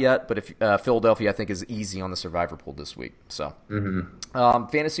talked about yet, but if Philadelphia, I think, is easy on the survivor pool this week. So,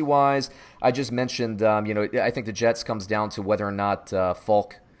 fantasy-wise, I just mentioned, I think the Jets comes down to whether or not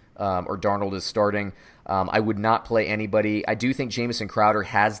Falk or Darnold is starting. I would not play anybody. I do think Jamison Crowder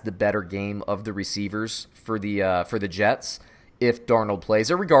has the better game of the receivers for the Jets if Darnold plays,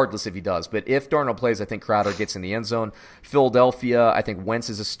 or regardless if he does. But if Darnold plays, I think Crowder gets in the end zone. Philadelphia, I think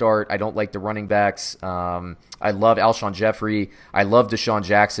Wentz is a start. I don't like the running backs. I love Alshon Jeffrey. I love Deshaun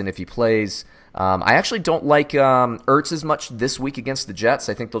Jackson if he plays. I actually don't like Ertz as much this week against the Jets.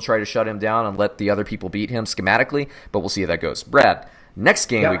 I think they'll try to shut him down and let the other people beat him schematically, but we'll see how that goes. Brad, next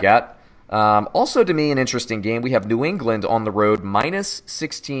game we got. Also, to me, an interesting game. We have New England on the road, minus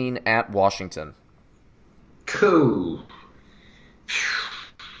 16 at Washington. Cool.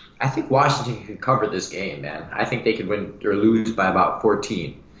 I think Washington could cover this game, man. I think they could win or lose by about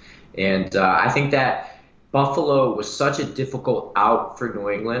 14. And I think that Buffalo was such a difficult out for New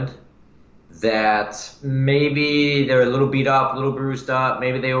England that maybe they're a little beat up, a little bruised up.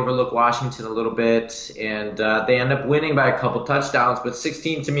 Maybe they overlook Washington a little bit, and they end up winning by a couple touchdowns. But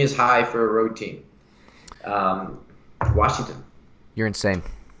 16 to me is high for a road team. Washington. You're insane.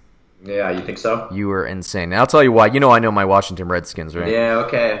 Yeah, you think so? You are insane. Now, I'll tell you why. I know my Washington Redskins, right? Yeah,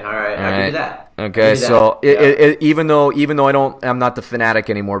 okay. All right. I'll give you that. Okay, so even though I'm not the fanatic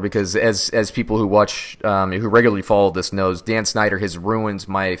anymore, because as people who watch, who regularly follow this knows, Dan Snyder has ruined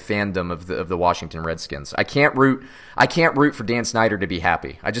my fandom of the Washington Redskins. I can't root for Dan Snyder to be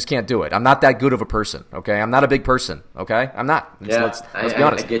happy. I just can't do it. I'm not that good of a person. Okay, I'm not a big person. Okay, I'm not. Let's be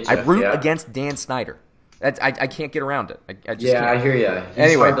honest. I root against Dan Snyder. I can't get around it. I just can't. I hear you.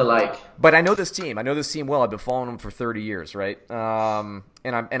 Anyway, hard to like. But I know this team. I know this team well. I've been following them for 30 years, right?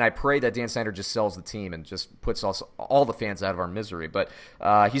 And I pray that Dan Snyder just sells the team and just puts all the fans out of our misery. But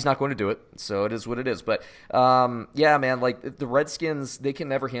he's not going to do it, so it is what it is. But yeah, man, like the Redskins, they can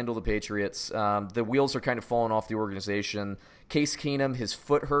never handle the Patriots. The wheels are kind of falling off the organization. Case Keenum, his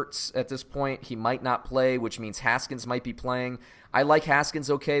foot hurts at this point. He might not play, which means Haskins might be playing. I like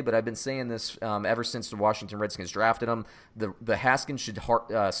Haskins okay, but I've been saying this ever since the Washington Redskins drafted him. The Haskins should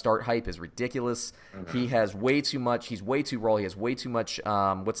start hype is ridiculous. Mm-hmm. He has way too much. He's way too raw. He has way too much,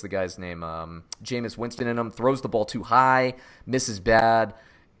 what's the guy's name? Jameis Winston in him. Throws the ball too high, misses bad.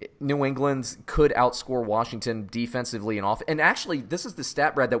 New England could outscore Washington defensively and off. And actually, this is the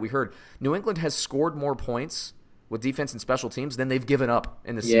stat, Brad, that we heard. New England has scored more points with defense and special teams than they've given up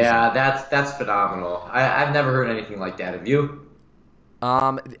in the season. Yeah, that's phenomenal. I've never heard anything like that. Have you?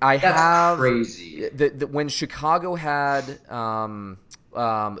 That's crazy. When Chicago had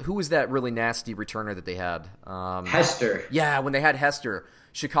who was that really nasty returner that they had? Hester. Yeah, when they had Hester,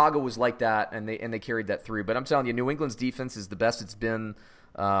 Chicago was like that, and they carried that through. But I'm telling you, New England's defense is the best it's been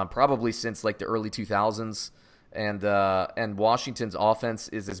probably since like the early 2000s, and Washington's offense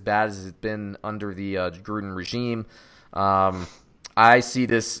is as bad as it's been under the Gruden regime. I see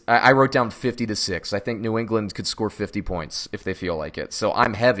this. I wrote down 50-6. I think New England could score 50 points if they feel like it. So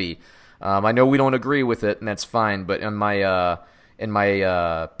I'm heavy. I know we don't agree with it, and that's fine. But in my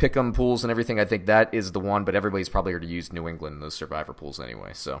pick'em pools and everything, I think that is the one. But everybody's probably already used New England in those survivor pools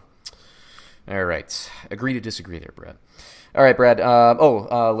anyway. So, all right, agree to disagree there, Brad. All right, Brad.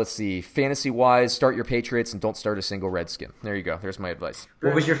 Let's see. Fantasy-wise, start your Patriots and don't start a single Redskin. There you go. There's my advice.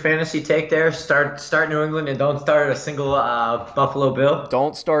 What was your fantasy take there? Start New England and don't start a single Buffalo Bill?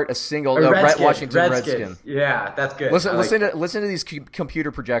 Don't start a single Washington Redskin. Yeah, that's good. Listen to these computer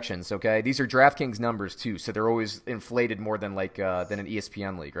projections, okay? These are DraftKings numbers, too, so they're always inflated more than an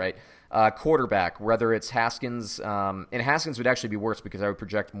ESPN league, right? Quarterback, whether it's Haskins, and Haskins would actually be worse because I would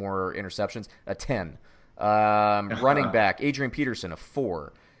project more interceptions, a 10. Running back, Adrian Peterson, a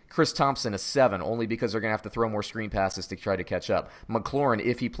 4. Chris Thompson, a 7, only because they're going to have to throw more screen passes to try to catch up. McLaurin,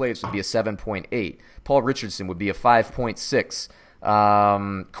 if he plays, would be a 7.8. Paul Richardson would be a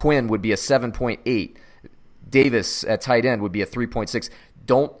 5.6. Quinn would be a 7.8. Davis at tight end would be a 3.6.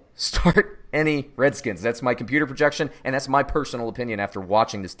 Don't start any Redskins. That's my computer projection, and that's my personal opinion after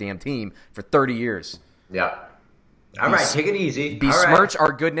watching this damn team for 30 years. Yeah. All right, take it easy. Besmirch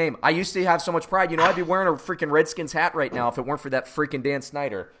our good name. I used to have so much pride. I'd be wearing a freaking Redskins hat right now if it weren't for that freaking Dan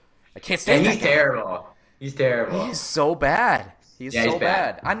Snyder. I can't stand that. He's terrible. He's terrible. He's so bad. He's Yeah, so he's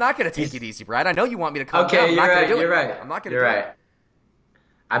bad. I'm not going to take it easy, Brad. I know you want me to calm down. Okay, I'm not going to do it. you're right. I'm not going to do it.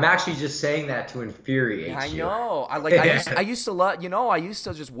 I'm actually just saying that to infuriate you. I know. I used to love. I used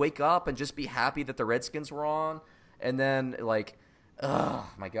to just wake up and just be happy that the Redskins were on, and then like, oh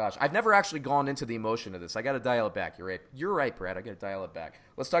my gosh, I've never actually gone into the emotion of this. I got to dial it back. You're right, Brad. I got to dial it back.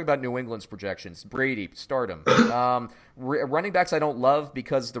 Let's talk about New England's projections. Brady, stardom. Running backs I don't love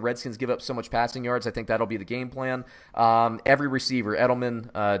because the Redskins give up so much passing yards. I think that'll be the game plan. Every receiver,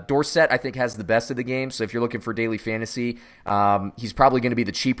 Edelman, Dorsett, I think has the best of the game. So if you're looking for daily fantasy, he's probably going to be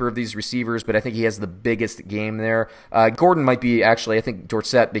the cheaper of these receivers, but I think he has the biggest game there. Gordon might be actually, I think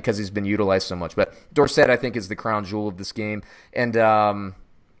Dorsett because he's been utilized so much, but Dorsett I think is the crown jewel of this game.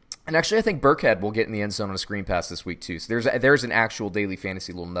 And actually, I think Burkhead will get in the end zone on a screen pass this week too. So there's an actual daily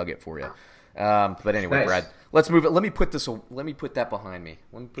fantasy little nugget for you. But anyway, nice. Brad, let's move it. Let me put that behind me.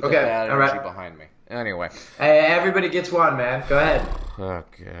 Let me put that bad energy behind me. Anyway, hey, everybody gets one, man. Go ahead. Oh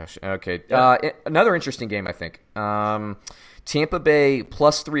gosh. Okay. Another interesting game, I think. Tampa Bay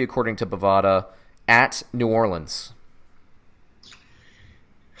 +3 according to Bovada at New Orleans.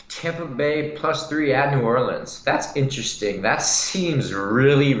 Tampa Bay +3 at New Orleans. That's interesting. That seems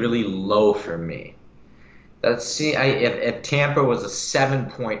really, really low for me. If Tampa was a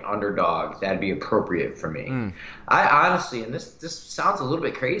 7-point underdog, that'd be appropriate for me. I honestly, and this sounds a little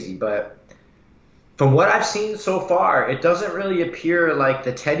bit crazy, but from what I've seen so far, it doesn't really appear like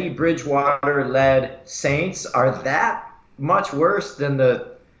the Teddy Bridgewater-led Saints are that much worse than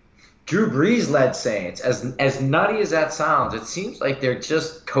the Drew Brees-led Saints. As nutty as that sounds, it seems like they're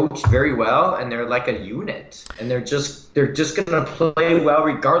just coached very well and they're like a unit, and they're just going to play well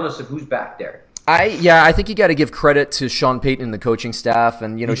regardless of who's back there. I think you got to give credit to Sean Payton and the coaching staff,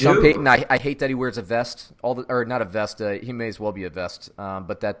 and Sean Payton. I hate that he wears a vest, or not a vest. He may as well be a vest,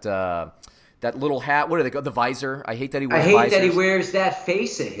 but that little hat. What do they call the visor? I hate that he wears. That he wears that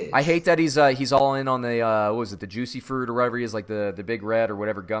face of his. I hate that he's all in on the what was it, the juicy fruit or whatever he is, like the big red or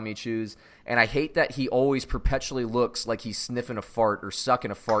whatever gum he chews. And I hate that he always perpetually looks like he's sniffing a fart or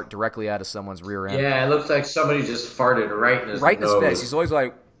sucking a fart directly out of someone's rear end. Yeah, it looks like somebody just farted right in his nose. Face.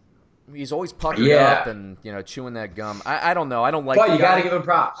 He's always puckered up and chewing that gum. I don't know. I don't like. But you got to give him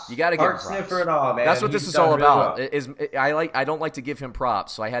props. You got to give him props. Sniffer and all, man. That's what this is all about. Well. I don't like to give him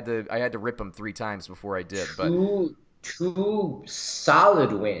props, so I had to rip him 3 times before I did. But two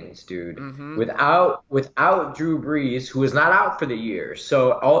solid wins, dude. Mm-hmm. Without Drew Brees, who is not out for the year.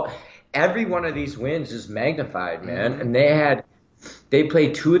 So every one of these wins is magnified, man. Mm-hmm. And they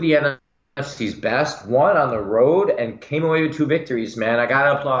played 2 of the NFC's best, one on the road, and came away with 2 victories, man. I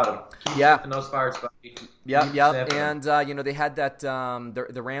gotta applaud them. Yeah. Those parts, buddy. Yeah. And they had that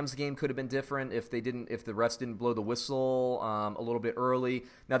the Rams game could have been different if the refs didn't blow the whistle a little bit early.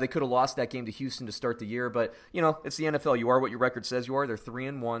 Now they could have lost that game to Houston to start the year, but it's the NFL. You are what your record says you are. They're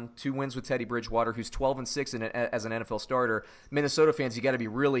 3-1, 2 wins with Teddy Bridgewater, who's 12-6 as an NFL starter. Minnesota fans, you got to be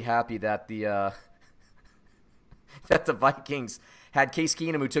really happy that the Vikings had Case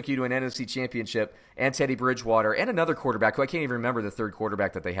Keenum, who took you to an NFC championship, and Teddy Bridgewater, and another quarterback who I can't even remember the third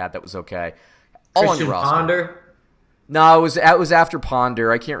quarterback that they had that was okay. All on your roster. Ponder? No, it was after Ponder.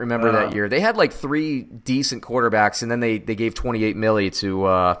 I can't remember that year. They had like 3 decent quarterbacks, and then they gave $28 million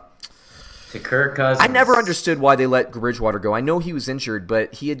to Kirk Cousins. I never understood why they let Bridgewater go. I know he was injured,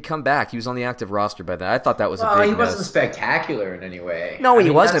 but he had come back. He was on the active roster by then. I thought that was a big he wasn't spectacular in any way. No, he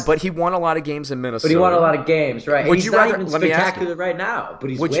wasn't, but he won a lot of games in Minnesota. But he won a lot of games, right? Would you rather, not even spectacular right now, but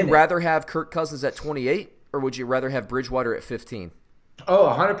he's winning. Would you rather have Kirk Cousins at 28, or would you rather have Bridgewater at 15? Oh,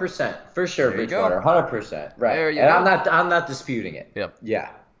 100%. For sure, Bridgewater. 100%. Right. There you go. I'm not disputing it. Yep.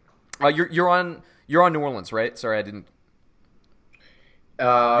 Yeah. You're on New Orleans, right? Sorry, I didn't.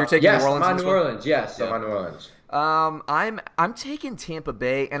 You're taking New Orleans. I'm on New Orleans. Yes, yeah. I'm on New Orleans. I'm taking Tampa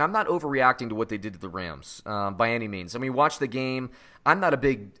Bay, and I'm not overreacting to what they did to the Rams by any means. I mean, watch the game. I'm not a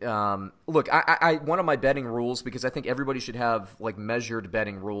big look. I one of my betting rules, because I think everybody should have like measured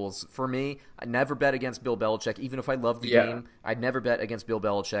betting rules. For me, I never bet against Bill Belichick, even if I love the game. I'd never bet against Bill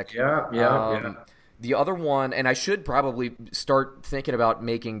Belichick. Yeah. The other one, and I should probably start thinking about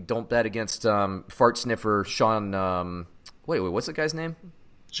don't bet against fart sniffer Sean. Wait, what's the guy's name?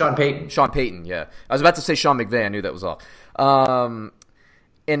 Sean Payton. Sean Payton, yeah. I was about to say Sean McVay. I knew that was off.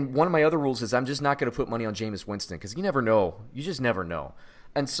 And one of my other rules is I'm just not going to put money on Jameis Winston, because you never know. You just never know.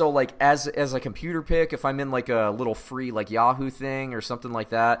 And so, like, as a computer pick, if I'm in like a little free like Yahoo thing or something like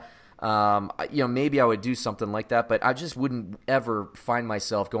that, maybe I would do something like that. But I just wouldn't ever find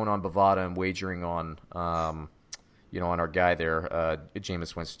myself going on Bovada and wagering on on our guy there,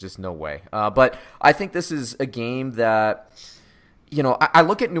 Jameis Winston. Just no way. But I think this is a game that I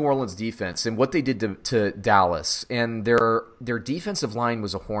look at New Orleans defense and what they did to Dallas, and their defensive line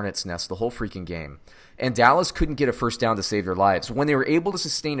was a hornet's nest the whole freaking game. And Dallas couldn't get a first down to save their lives. When they were able to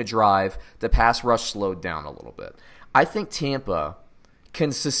sustain a drive, the pass rush slowed down a little bit. I think Tampa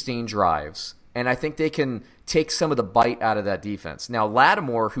can sustain drives, and I think they can take some of the bite out of that defense. Now,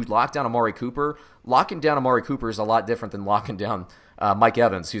 Lattimore, who locked down Amari Cooper, locking down Amari Cooper is a lot different than locking down Mike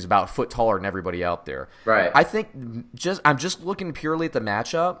Evans, who's about a foot taller than everybody out there. Right. I think I'm just looking purely at the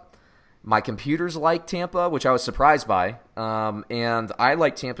matchup. My computers like Tampa, which I was surprised by, and I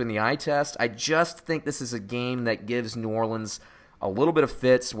like Tampa in the eye test. I just think this is a game that gives New Orleans a little bit of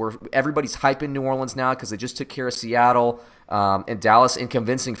fits, where everybody's hyping New Orleans now because they just took care of Seattle and Dallas in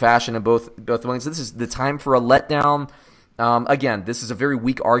convincing fashion in both wings. This is the time for a letdown. Again, this is a very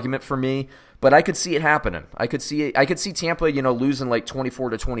weak argument for me, but I could see it happening. I could see Tampa, losing like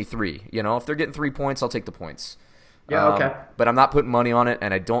 24-23. If they're getting 3 points, I'll take the points. Yeah, okay. But I'm not putting money on it,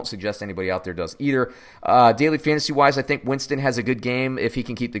 and I don't suggest anybody out there does either. Daily fantasy-wise, I think Winston has a good game if he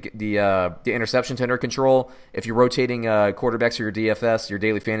can keep the interceptions under control. If you're rotating quarterbacks or your DFS, your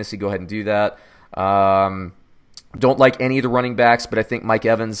daily fantasy, go ahead and do that. Don't like any of the running backs, but I think Mike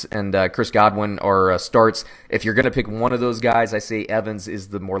Evans and Chris Godwin are starts. If you're going to pick one of those guys, I say Evans is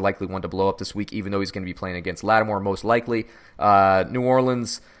the more likely one to blow up this week, even though he's going to be playing against Lattimore most likely. New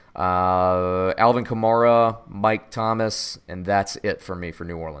Orleans, Alvin Kamara, Mike Thomas, and that's it for me for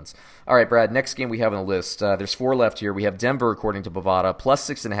New Orleans. All right, Brad, next game we have on the list. There's 4 left here. We have Denver, according to Bovada, plus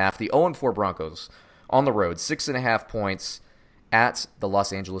 6.5. The 0-4 Broncos on the road, 6.5 points at the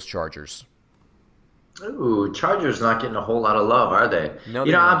Los Angeles Chargers. Ooh, Chargers not getting a whole lot of love, are they? No,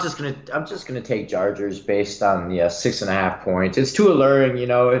 I'm just gonna take Chargers based on 6.5 points. It's too alluring.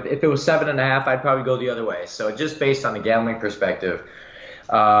 If it was 7.5, I'd probably go the other way. So just based on the gambling perspective.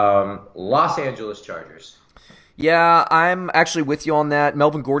 Los Angeles Chargers. Yeah, I'm actually with you on that.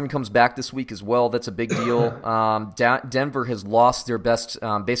 Melvin Gordon comes back this week as well. That's a big deal. Denver has lost their best,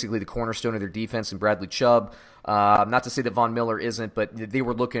 basically the cornerstone of their defense in Bradley Chubb. Not to say that Von Miller isn't, but they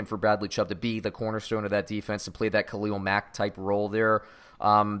were looking for Bradley Chubb to be the cornerstone of that defense and play that Khalil Mack type role there.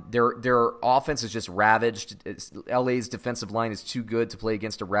 Their offense is just ravaged. LA's defensive line is too good to play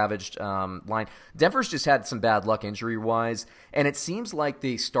against a ravaged line. Denver's just had some bad luck injury-wise, and it seems like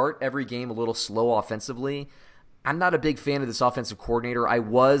they start every game a little slow offensively. I'm not a big fan of this offensive coordinator. I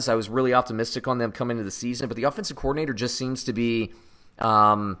was really optimistic on them coming into the season, but the offensive coordinator just seems to be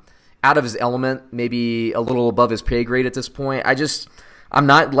out of his element, maybe a little above his pay grade at this point. I'm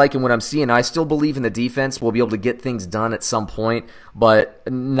not liking what I'm seeing. I still believe in the defense. We'll be able to get things done at some point, but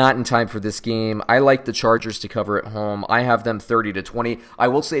not in time for this game. I like the Chargers to cover at home. I have them 30-20. I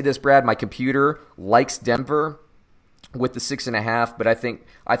will say this, Brad, my computer likes Denver with the 6.5, but I think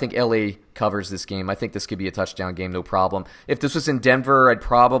LA covers this game. I think this could be a touchdown game, no problem. If this was in Denver, I'd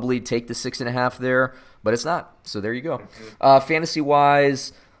probably take the 6.5 there, but it's not. So there you go.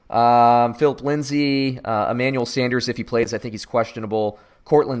 Fantasy-wise, Philip Lindsay, Emmanuel Sanders, if he plays, I think he's questionable.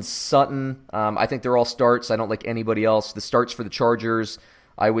 Cortland Sutton, I think they're all starts. I don't like anybody else. The starts for the Chargers,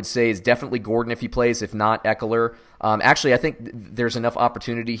 I would say, is definitely Gordon if he plays, if not Eckler. Actually, I think there's enough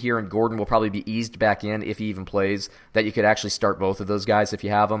opportunity here, and Gordon will probably be eased back in if he even plays, that you could actually start both of those guys if you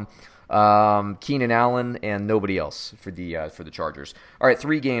have them. Keenan Allen and nobody else for the Chargers. All right,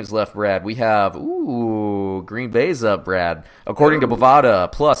 3 games left, Brad. We have Green Bay's up, Brad. According to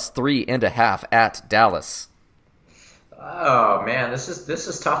Bovada, plus 3.5 at Dallas. Oh man, this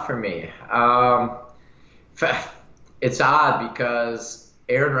is tough for me. It's odd because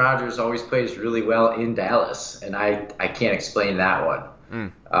Aaron Rodgers always plays really well in Dallas, and I can't explain that one.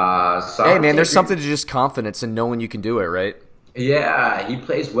 So hey man, there's something to just confidence and knowing you can do it, right? Yeah, he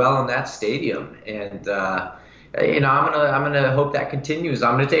plays well in that stadium, and I'm gonna hope that continues.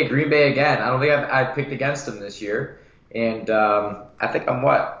 I'm gonna take Green Bay again. I don't think I've picked against them this year, and I think I'm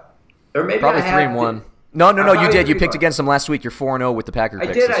what, or maybe probably 3-1. No, you did. You picked against them last week. You're 4-0 with the Packer picks.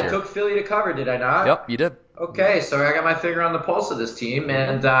 I did. This I year. took Philly to cover. Did I not? Yep, you did. Okay, so I got my finger on the pulse of this team,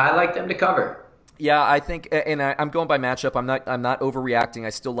 and I like them to cover. Yeah, I think, and I'm going by matchup. I'm not overreacting. I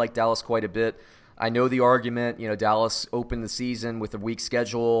still like Dallas quite a bit. I know the argument. Dallas opened the season with a weak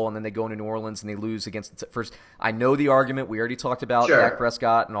schedule, and then they go into New Orleans and they lose against the first. I know the argument. We already talked about Dak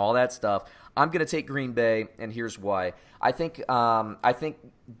Prescott and all that stuff. I'm going to take Green Bay, and here's why. I think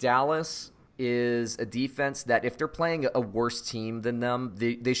Dallas is a defense that if they're playing a worse team than them,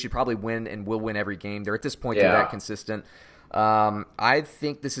 they should probably win and will win every game. They're at this point they're that consistent. I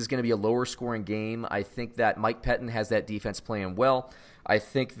think this is going to be a lower scoring game. I think that Mike Pettin has that defense playing well. I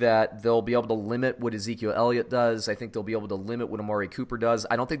think that they'll be able to limit what Ezekiel Elliott does. I think they'll be able to limit what Amari Cooper does.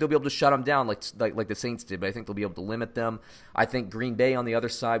 I don't think they'll be able to shut them down like the Saints did, but I think they'll be able to limit them. I think Green Bay on the other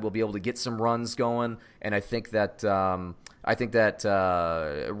side will be able to get some runs going, and I think that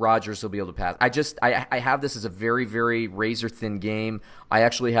Rodgers will be able to pass. I have this as a very, very razor-thin game. I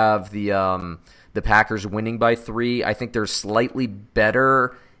actually have the Packers winning by 3. I think they're slightly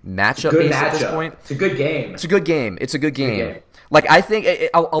better matchup based at this point. It's a good game. It's a good game. Like, I think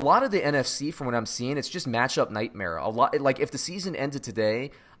a lot of the NFC, from what I'm seeing, it's just matchup nightmare. A lot, like, if the season ended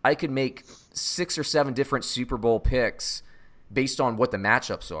today, I could make 6 or 7 different Super Bowl picks based on what the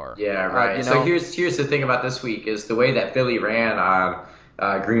matchups are. Yeah, right. So here's the thing about this week is the way that Philly ran on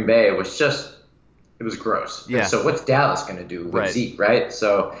Green Bay was just – it was gross. Yeah. And so what's Dallas going to do with Right. Zeke, right?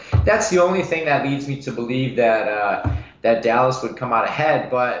 So that's the only thing that leads me to believe that that Dallas would come out ahead.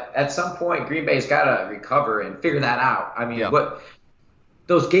 But at some point, Green Bay's got to recover and figure that out. I mean,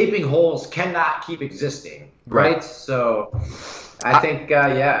 those gaping holes cannot keep existing, right? So I think,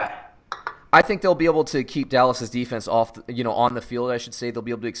 I think they'll be able to keep Dallas's defense off, on the field, I should say. They'll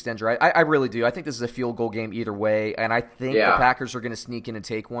be able to extend drive. I really do. I think this is a field goal game either way, and I think the Packers are going to sneak in and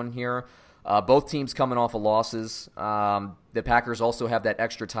take one here. Both teams coming off of losses. The Packers also have that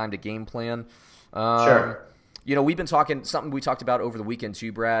extra time to game plan. Sure. We've been talking, something we talked about over the weekend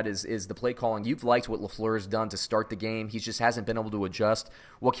too, Brad, is the play calling. You've liked what LaFleur has done to start the game. He just hasn't been able to adjust.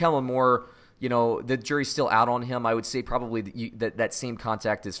 Well, Kellen Moore, the jury's still out on him. I would say probably that same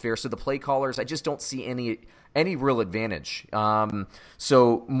contact is fair. So the play callers, I just don't see any real advantage.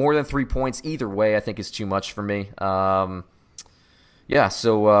 So more than 3 points either way, I think is too much for me. So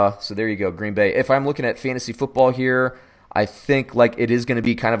there you go, Green Bay. If I'm looking at fantasy football here, I think it is going to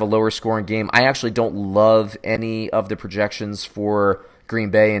be kind of a lower scoring game. I actually don't love any of the projections for Green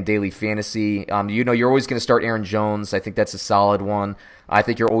Bay and daily fantasy. You're always going to start Aaron Jones. I think that's a solid one. I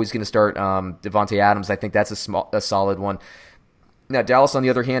think you're always going to start Devontae Adams. I think that's a solid one. Now, Dallas, on the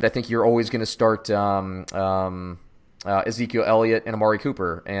other hand, I think you're always going to start Ezekiel Elliott and Amari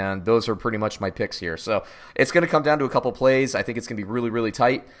Cooper, and those are pretty much my picks here. So it's going to come down to a couple plays. I think it's going to be really, really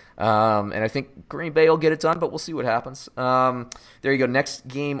tight, and I think Green Bay will get it done, but we'll see what happens. There you go. Next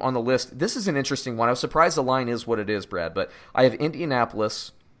game on the list. This is an interesting one. I was surprised the line is what it is, Brad, but I have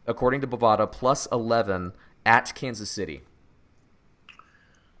Indianapolis, according to Bovada, plus 11 at Kansas City.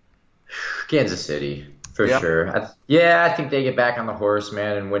 Kansas City, for sure. I think they get back on the horse,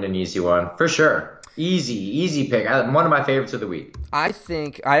 man, and win an easy one. For sure. Easy pick. One of my favorites of the week. I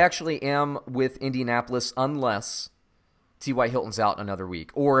think I actually am with Indianapolis unless T.Y. Hilton's out another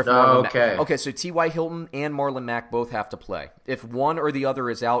week. Or if Okay, so T.Y. Hilton and Marlon Mack both have to play. If one or the other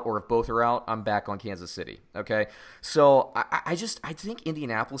is out or if both are out, I'm back on Kansas City. Okay? So I think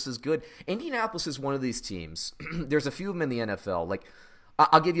Indianapolis is good. Indianapolis is one of these teams. There's a few of them in the NFL. Like,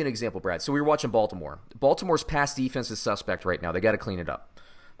 I'll give you an example, Brad. So we were watching Baltimore. Baltimore's pass defense is suspect right now. They got to clean it up.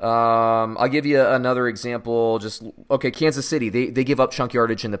 I'll give you another example. Kansas City, they give up chunk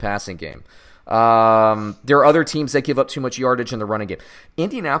yardage in the passing game. There are other teams that give up too much yardage in the running game.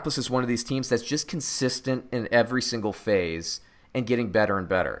 Indianapolis is one of these teams that's just consistent in every single phase and getting better and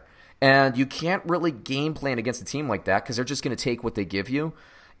better. And you can't really game plan against a team like that because they're just going to take what they give you.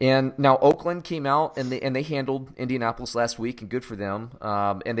 And now Oakland came out and they handled Indianapolis last week, and good for them.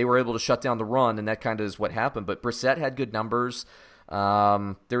 And they were able to shut down the run, and that kind of is what happened. But Brissett had good numbers.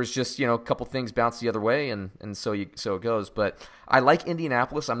 There was just, a couple things bounced the other way, and so it goes. But I like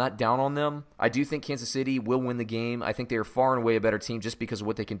Indianapolis. I'm not down on them. I do think Kansas City will win the game. I think they are far and away a better team just because of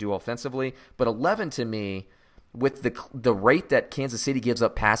what they can do offensively. But 11 to me, with the rate that Kansas City gives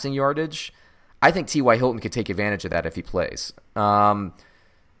up passing yardage, I think T.Y. Hilton could take advantage of that if he plays.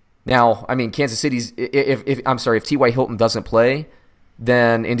 Now, I mean, Kansas City's if T.Y. Hilton doesn't play,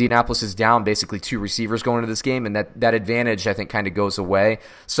 then Indianapolis is down basically 2 receivers going into this game, and that advantage, I think, kind of goes away.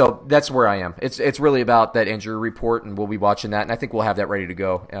 So that's where I am. It's really about that injury report, and we'll be watching that, and I think we'll have that ready to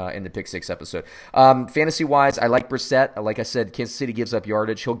go in the Pick 6 episode. Fantasy-wise, I like Brissett. Like I said, Kansas City gives up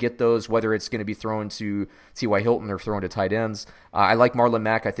yardage. He'll get those, whether it's going to be thrown to T.Y. Hilton or thrown to tight ends. I like Marlon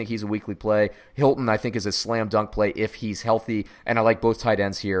Mack. I think he's a weekly play. Hilton, I think, is a slam dunk play if he's healthy, and I like both tight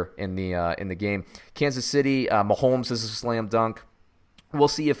ends here in the game. Kansas City, Mahomes is a slam dunk. We'll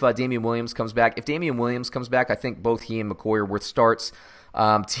see if Damian Williams comes back. If Damian Williams comes back, I think both he and McCoy are worth starts.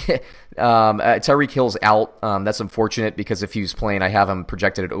 Tyreek Hill's out. That's unfortunate because if he was playing, I have him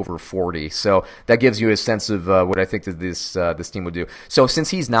projected at over 40. So that gives you a sense of what I think that this team would do. So since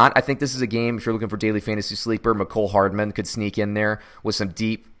he's not, I think this is a game, if you're looking for daily fantasy sleeper, McCole Hardman could sneak in there with some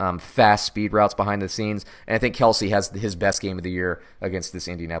deep, fast speed routes behind the scenes. And I think Kelsey has his best game of the year against this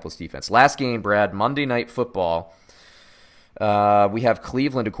Indianapolis defense. Last game, Brad, Monday Night Football. We have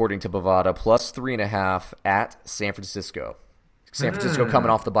Cleveland, according to Bovada, plus 3.5 at San Francisco. San Francisco coming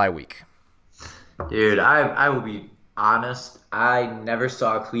off the bye week. Dude, I will be honest. I never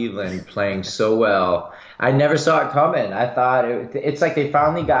saw Cleveland playing so well. I never saw it coming. I thought it's like they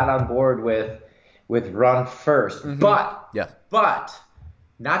finally got on board with run first. Mm-hmm. But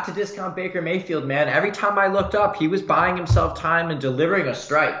not to discount Baker Mayfield, man. Every time I looked up, he was buying himself time and delivering a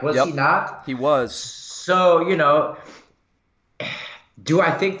strike. Was he not? He was. So, do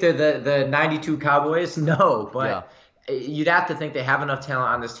I think they're the 92 Cowboys? No, but you'd have to think they have enough talent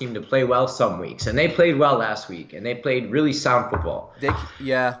on this team to play well some weeks. And they played well last week, and they played really sound football.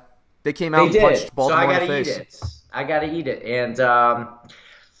 They came out and punched Baltimore in the face. I got to eat it. And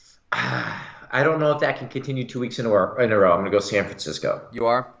I don't know if that can continue 2 weeks in a row. I'm going to go San Francisco. You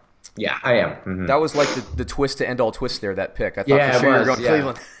are? Yeah, I am. Mm-hmm. That was like the twist to end all twists there, that pick. I thought for sure you were going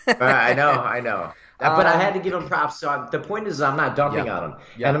Cleveland. I know. But I had to give them props. So the point is, I'm not dumping on them,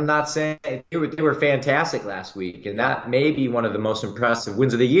 and I'm not saying they were fantastic last week, and that may be one of the most impressive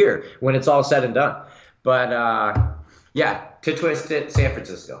wins of the year when it's all said and done. But to twist it, San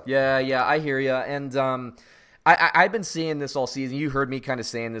Francisco. Yeah, I hear you, and I've been seeing this all season. You heard me kind of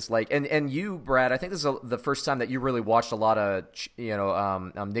saying this, and you, Brad. I think this is the first time that you really watched a lot of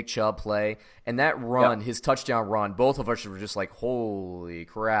Nick Chubb play, and that run, his touchdown run. Both of us were just like, holy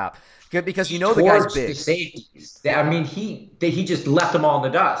crap. Because the guy's big. The safeties. I mean, he just left them all in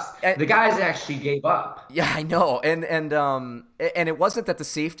the dust. The guys actually gave up. Yeah, I know. And it wasn't that the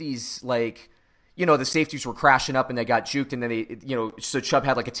safeties the safeties were crashing up and they got juked, and then so Chubb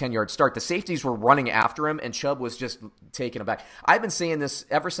had like a 10-yard start. The safeties were running after him, and Chubb was just taken aback. I've been saying this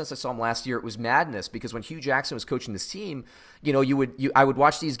ever since I saw him last year. It was madness because when Hugh Jackson was coaching this team, I would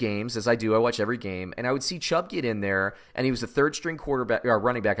watch these games, as I do. I watch every game, and I would see Chubb get in there, and he was the third-string quarterback or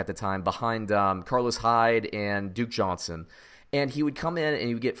running back at the time behind Carlos Hyde and Duke Johnson. And he would come in and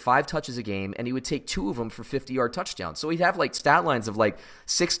he would get 5 touches a game, and he would take 2 of them for 50-yard touchdowns. So he'd have stat lines of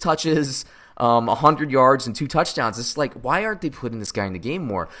 6 touches, 100 yards, and 2 touchdowns. It's why aren't they putting this guy in the game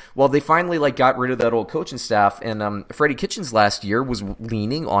more? Well, they finally got rid of that old coaching staff, and Freddie Kitchens last year was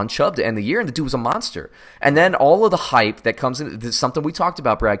leaning on Chubb to end the year, and the dude was a monster. And then all of the hype that comes in, this is something we talked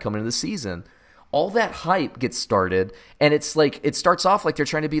about, Brad, coming into the season. All that hype gets started, and it's it starts off like they're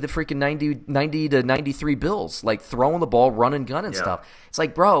trying to be the freaking 90 to 93 Bills, throwing the ball, run and gun and stuff. It's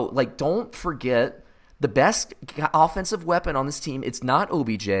bro, don't forget the best offensive weapon on this team. It's not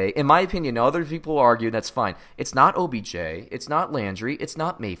OBJ. In my opinion, other people argue, that's fine. It's not OBJ. It's not Landry. It's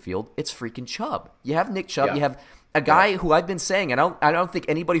not Mayfield. It's freaking Chubb. You have Nick Chubb. You have a guy who I've been saying, and I don't think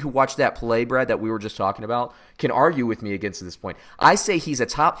anybody who watched that play, Brad, that we were just talking about, can argue with me against this point. I say he's a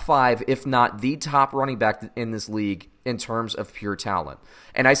top 5, if not the top running back in this league in terms of pure talent.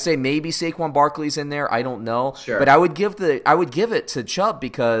 And I say maybe Saquon Barkley's in there. I don't know. Sure. But I would give it to Chubb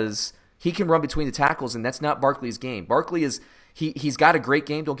because he can run between the tackles, and that's not Barkley's game. Barkley is he's got a great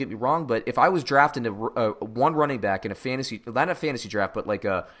game, don't get me wrong, but if I was drafting one running back in a fantasy, not a fantasy draft, but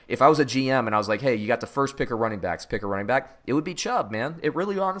if I was a GM and I was like, hey, you got the first pick of running backs, pick a running back, it would be Chubb, man. It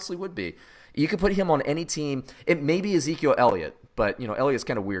really honestly would be. You could put him on any team. It may be Ezekiel Elliott, but Elliott's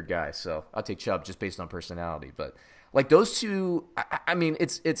kind of a weird guy, so I'll take Chubb just based on personality. But those two, I mean,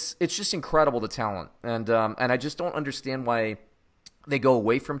 it's just incredible, the talent, and I just don't understand why they go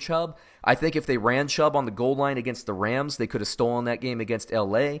away from Chubb. I think if they ran Chubb on the goal line against the Rams, they could have stolen that game against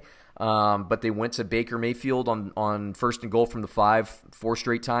L.A., but they went to Baker Mayfield on first and goal from the 5 4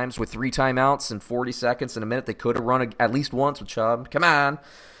 straight times with 3 timeouts and 40 seconds in a minute. They could have run at least once with Chubb. Come on.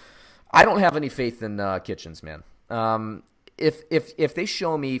 I don't have any faith in Kitchens, man. If they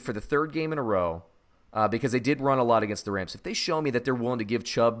show me for the 3rd game in a row, because they did run a lot against the Rams, if they show me that they're willing to give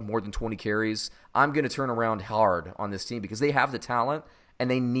Chubb more than 20 carries, I'm going to turn around hard on this team because they have the talent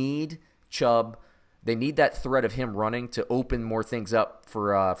and they need Chubb. They need that threat of him running to open more things up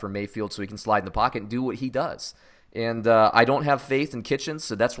for Mayfield so he can slide in the pocket and do what he does. And I don't have faith in Kitchens,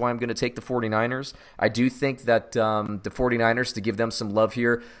 so that's why I'm going to take the 49ers. I do think that the 49ers, to give them some love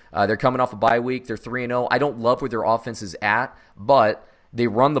here, they're coming off a bye week. They're 3-0. I don't love where their offense is at, but they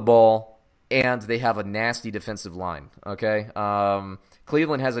run the ball, and they have a nasty defensive line, okay?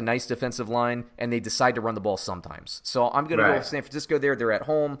 Cleveland has a nice defensive line, and they decide to run the ball sometimes. So I'm going to go with San Francisco there. They're at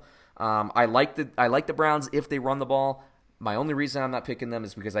home. I like the Browns if they run the ball. My only reason I'm not picking them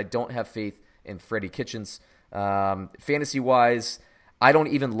is because I don't have faith in Freddie Kitchens. Fantasy-wise, I don't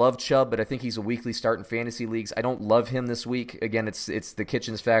even love Chubb, but I think he's a weekly start in fantasy leagues. I don't love him this week. Again, it's the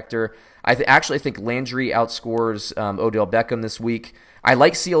Kitchens factor. I actually think Landry outscores Odell Beckham this week. I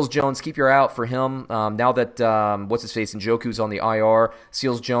like Seals-Jones. Keep your eye out for him. Now that, what's-his-face, Njoku's on the IR.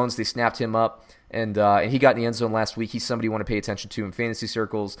 Seals-Jones, they snapped him up. and he got in the end zone last week. He's somebody you want to pay attention to in fantasy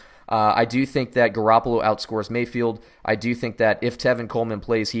circles. I do think that Garoppolo outscores Mayfield. I do think that if Tevin Coleman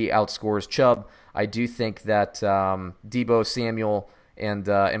plays, he outscores Chubb. I do think that Deebo Samuel and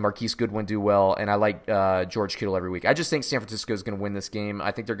Marquise Goodwin do well, and I like George Kittle every week. I just think San Francisco is going to win this game.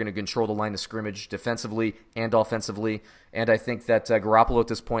 I think they're going to control the line of scrimmage defensively and offensively, and I think that Garoppolo at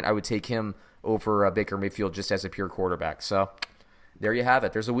this point, I would take him over Baker Mayfield just as a pure quarterback. So there you have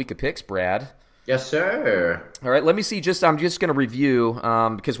it. There's a week of picks, Brad. Yes, sir. All right, let me see. I'm just going to review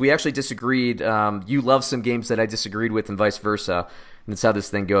because we actually disagreed. You love some games that I disagreed with and vice versa. And that's how this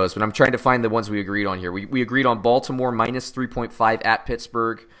thing goes. But I'm trying to find the ones we agreed on here. We agreed on Baltimore minus 3.5 at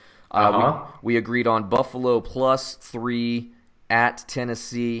Pittsburgh. We agreed on Buffalo plus 3 at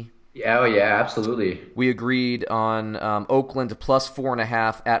Tennessee. Yeah, absolutely. We agreed on Oakland plus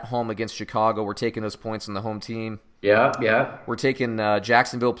 4.5 at home against Chicago. We're taking those points on the home team. Yeah. We're taking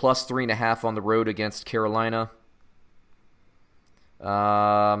Jacksonville plus 3.5 on the road against Carolina.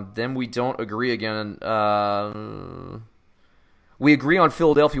 Then we don't agree again. We agree on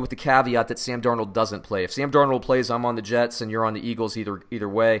Philadelphia with the caveat that Sam Darnold doesn't play. If Sam Darnold plays, I'm on the Jets, and you're on the Eagles either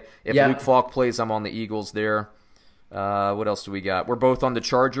way. If Luke Falk plays, I'm on the Eagles there. What else do we got? We're both on the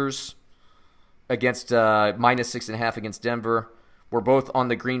Chargers against minus 6.5 against Denver. We're both on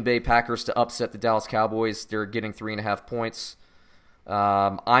the Green Bay Packers to upset the Dallas Cowboys. They're getting 3.5 points.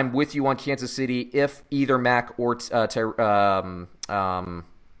 I'm with you on Kansas City if either Mac or T.Y.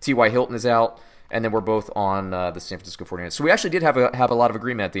 Hilton is out. And then we're both on the San Francisco 49ers. So we actually did have a lot of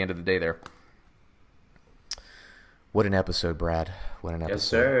agreement at the end of the day there. What an episode, Brad. What an episode. Yes,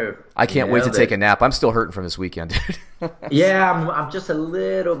 sir. I can't wait to take a nap. I'm still hurting from this weekend, dude. Yeah, I'm just a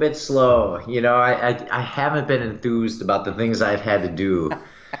little bit slow. You know, I haven't been enthused about the things I've had to do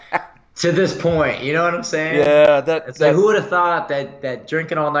to this point. You know what I'm saying? Yeah. Who would have thought that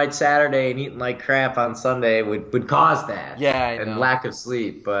drinking all night Saturday and eating like crap on Sunday would cause that? Yeah, I know. And lack of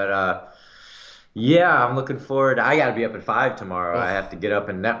sleep. But, yeah, I'm looking forward. I got to be up at 5 tomorrow. I have to get up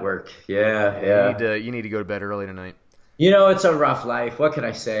and network. Yeah. You need to go to bed early tonight. You know, it's a rough life. What can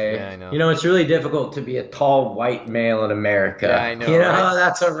I say? Yeah, I know. You know, it's really difficult to be a tall white male in America. Yeah, I know. You know, right?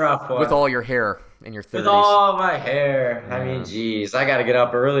 That's a rough one. With all your hair in your 30s. With all my hair. Yeah. I mean, geez, I got to get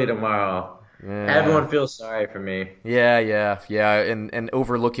up early tomorrow. Yeah. Everyone feels sorry for me. Yeah, and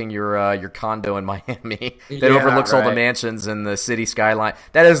overlooking your condo in Miami that overlooks all the mansions and the city skyline.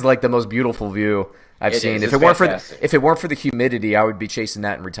 That is like the most beautiful view I've seen. If it weren't for the humidity, I would be chasing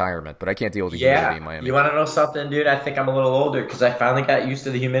that in retirement. But I can't deal with the humidity in Miami. You want to know something, dude? I think I'm a little older because I finally got used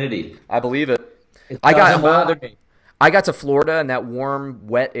to the humidity. I believe it. It doesn't bother me. I got to Florida and that warm,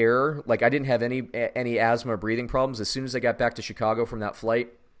 wet air. Like I didn't have any asthma or breathing problems. As soon as I got back to Chicago from that flight,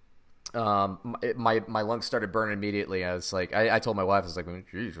 my lungs started burning immediately. I was like, I told my wife, I was like,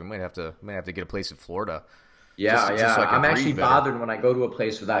 geez, we might have to get a place in Florida. Yeah. So I'm actually bothered when I go to a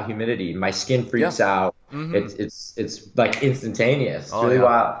place without humidity. My skin freaks out. Mm-hmm. It's like instantaneous. It's really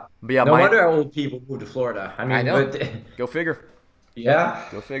wild. But yeah, no wonder old people move to Florida. I mean, I know. Go figure. Yeah.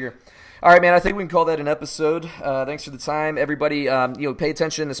 Go figure. All right, man, I think we can call that an episode. Thanks for the time. Everybody, pay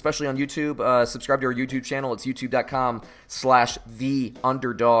attention, especially on YouTube. Subscribe to our YouTube channel. It's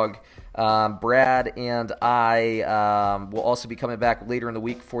youtube.com/theunderdog. Brad and I will also be coming back later in the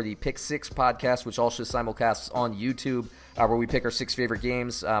week for the Pick 6 podcast, which also simulcasts on YouTube, where we pick our 6 favorite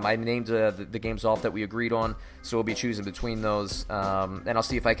games. I named the games off that we agreed on, so we'll be choosing between those. And I'll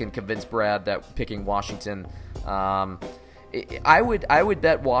see if I can convince Brad that picking Washington I would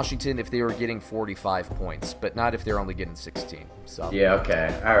bet Washington if they were getting 45 points, but not if they're only getting 16. So yeah,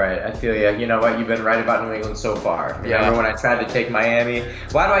 okay, all right, I feel you. You know what? You've been right about New England so far. Remember when I tried to take Miami?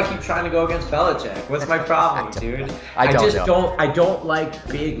 Why do I keep trying to go against Belichick? What's my problem, dude? I don't like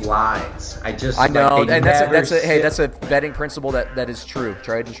big lines. I know, and that's a betting principle that is true,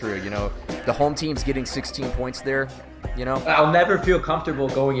 tried and true. You know, the home team's getting 16 points there. You know, I'll never feel comfortable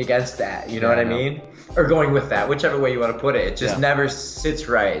going against that. You know what I mean? Or going with that, whichever way you want to put it. It just never sits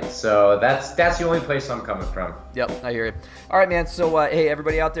right. So that's the only place I'm coming from. Yep, I hear you. All right, man. So, hey,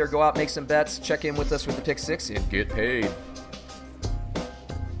 everybody out there, go out, make some bets. Check in with us with the Pick 6 and get paid.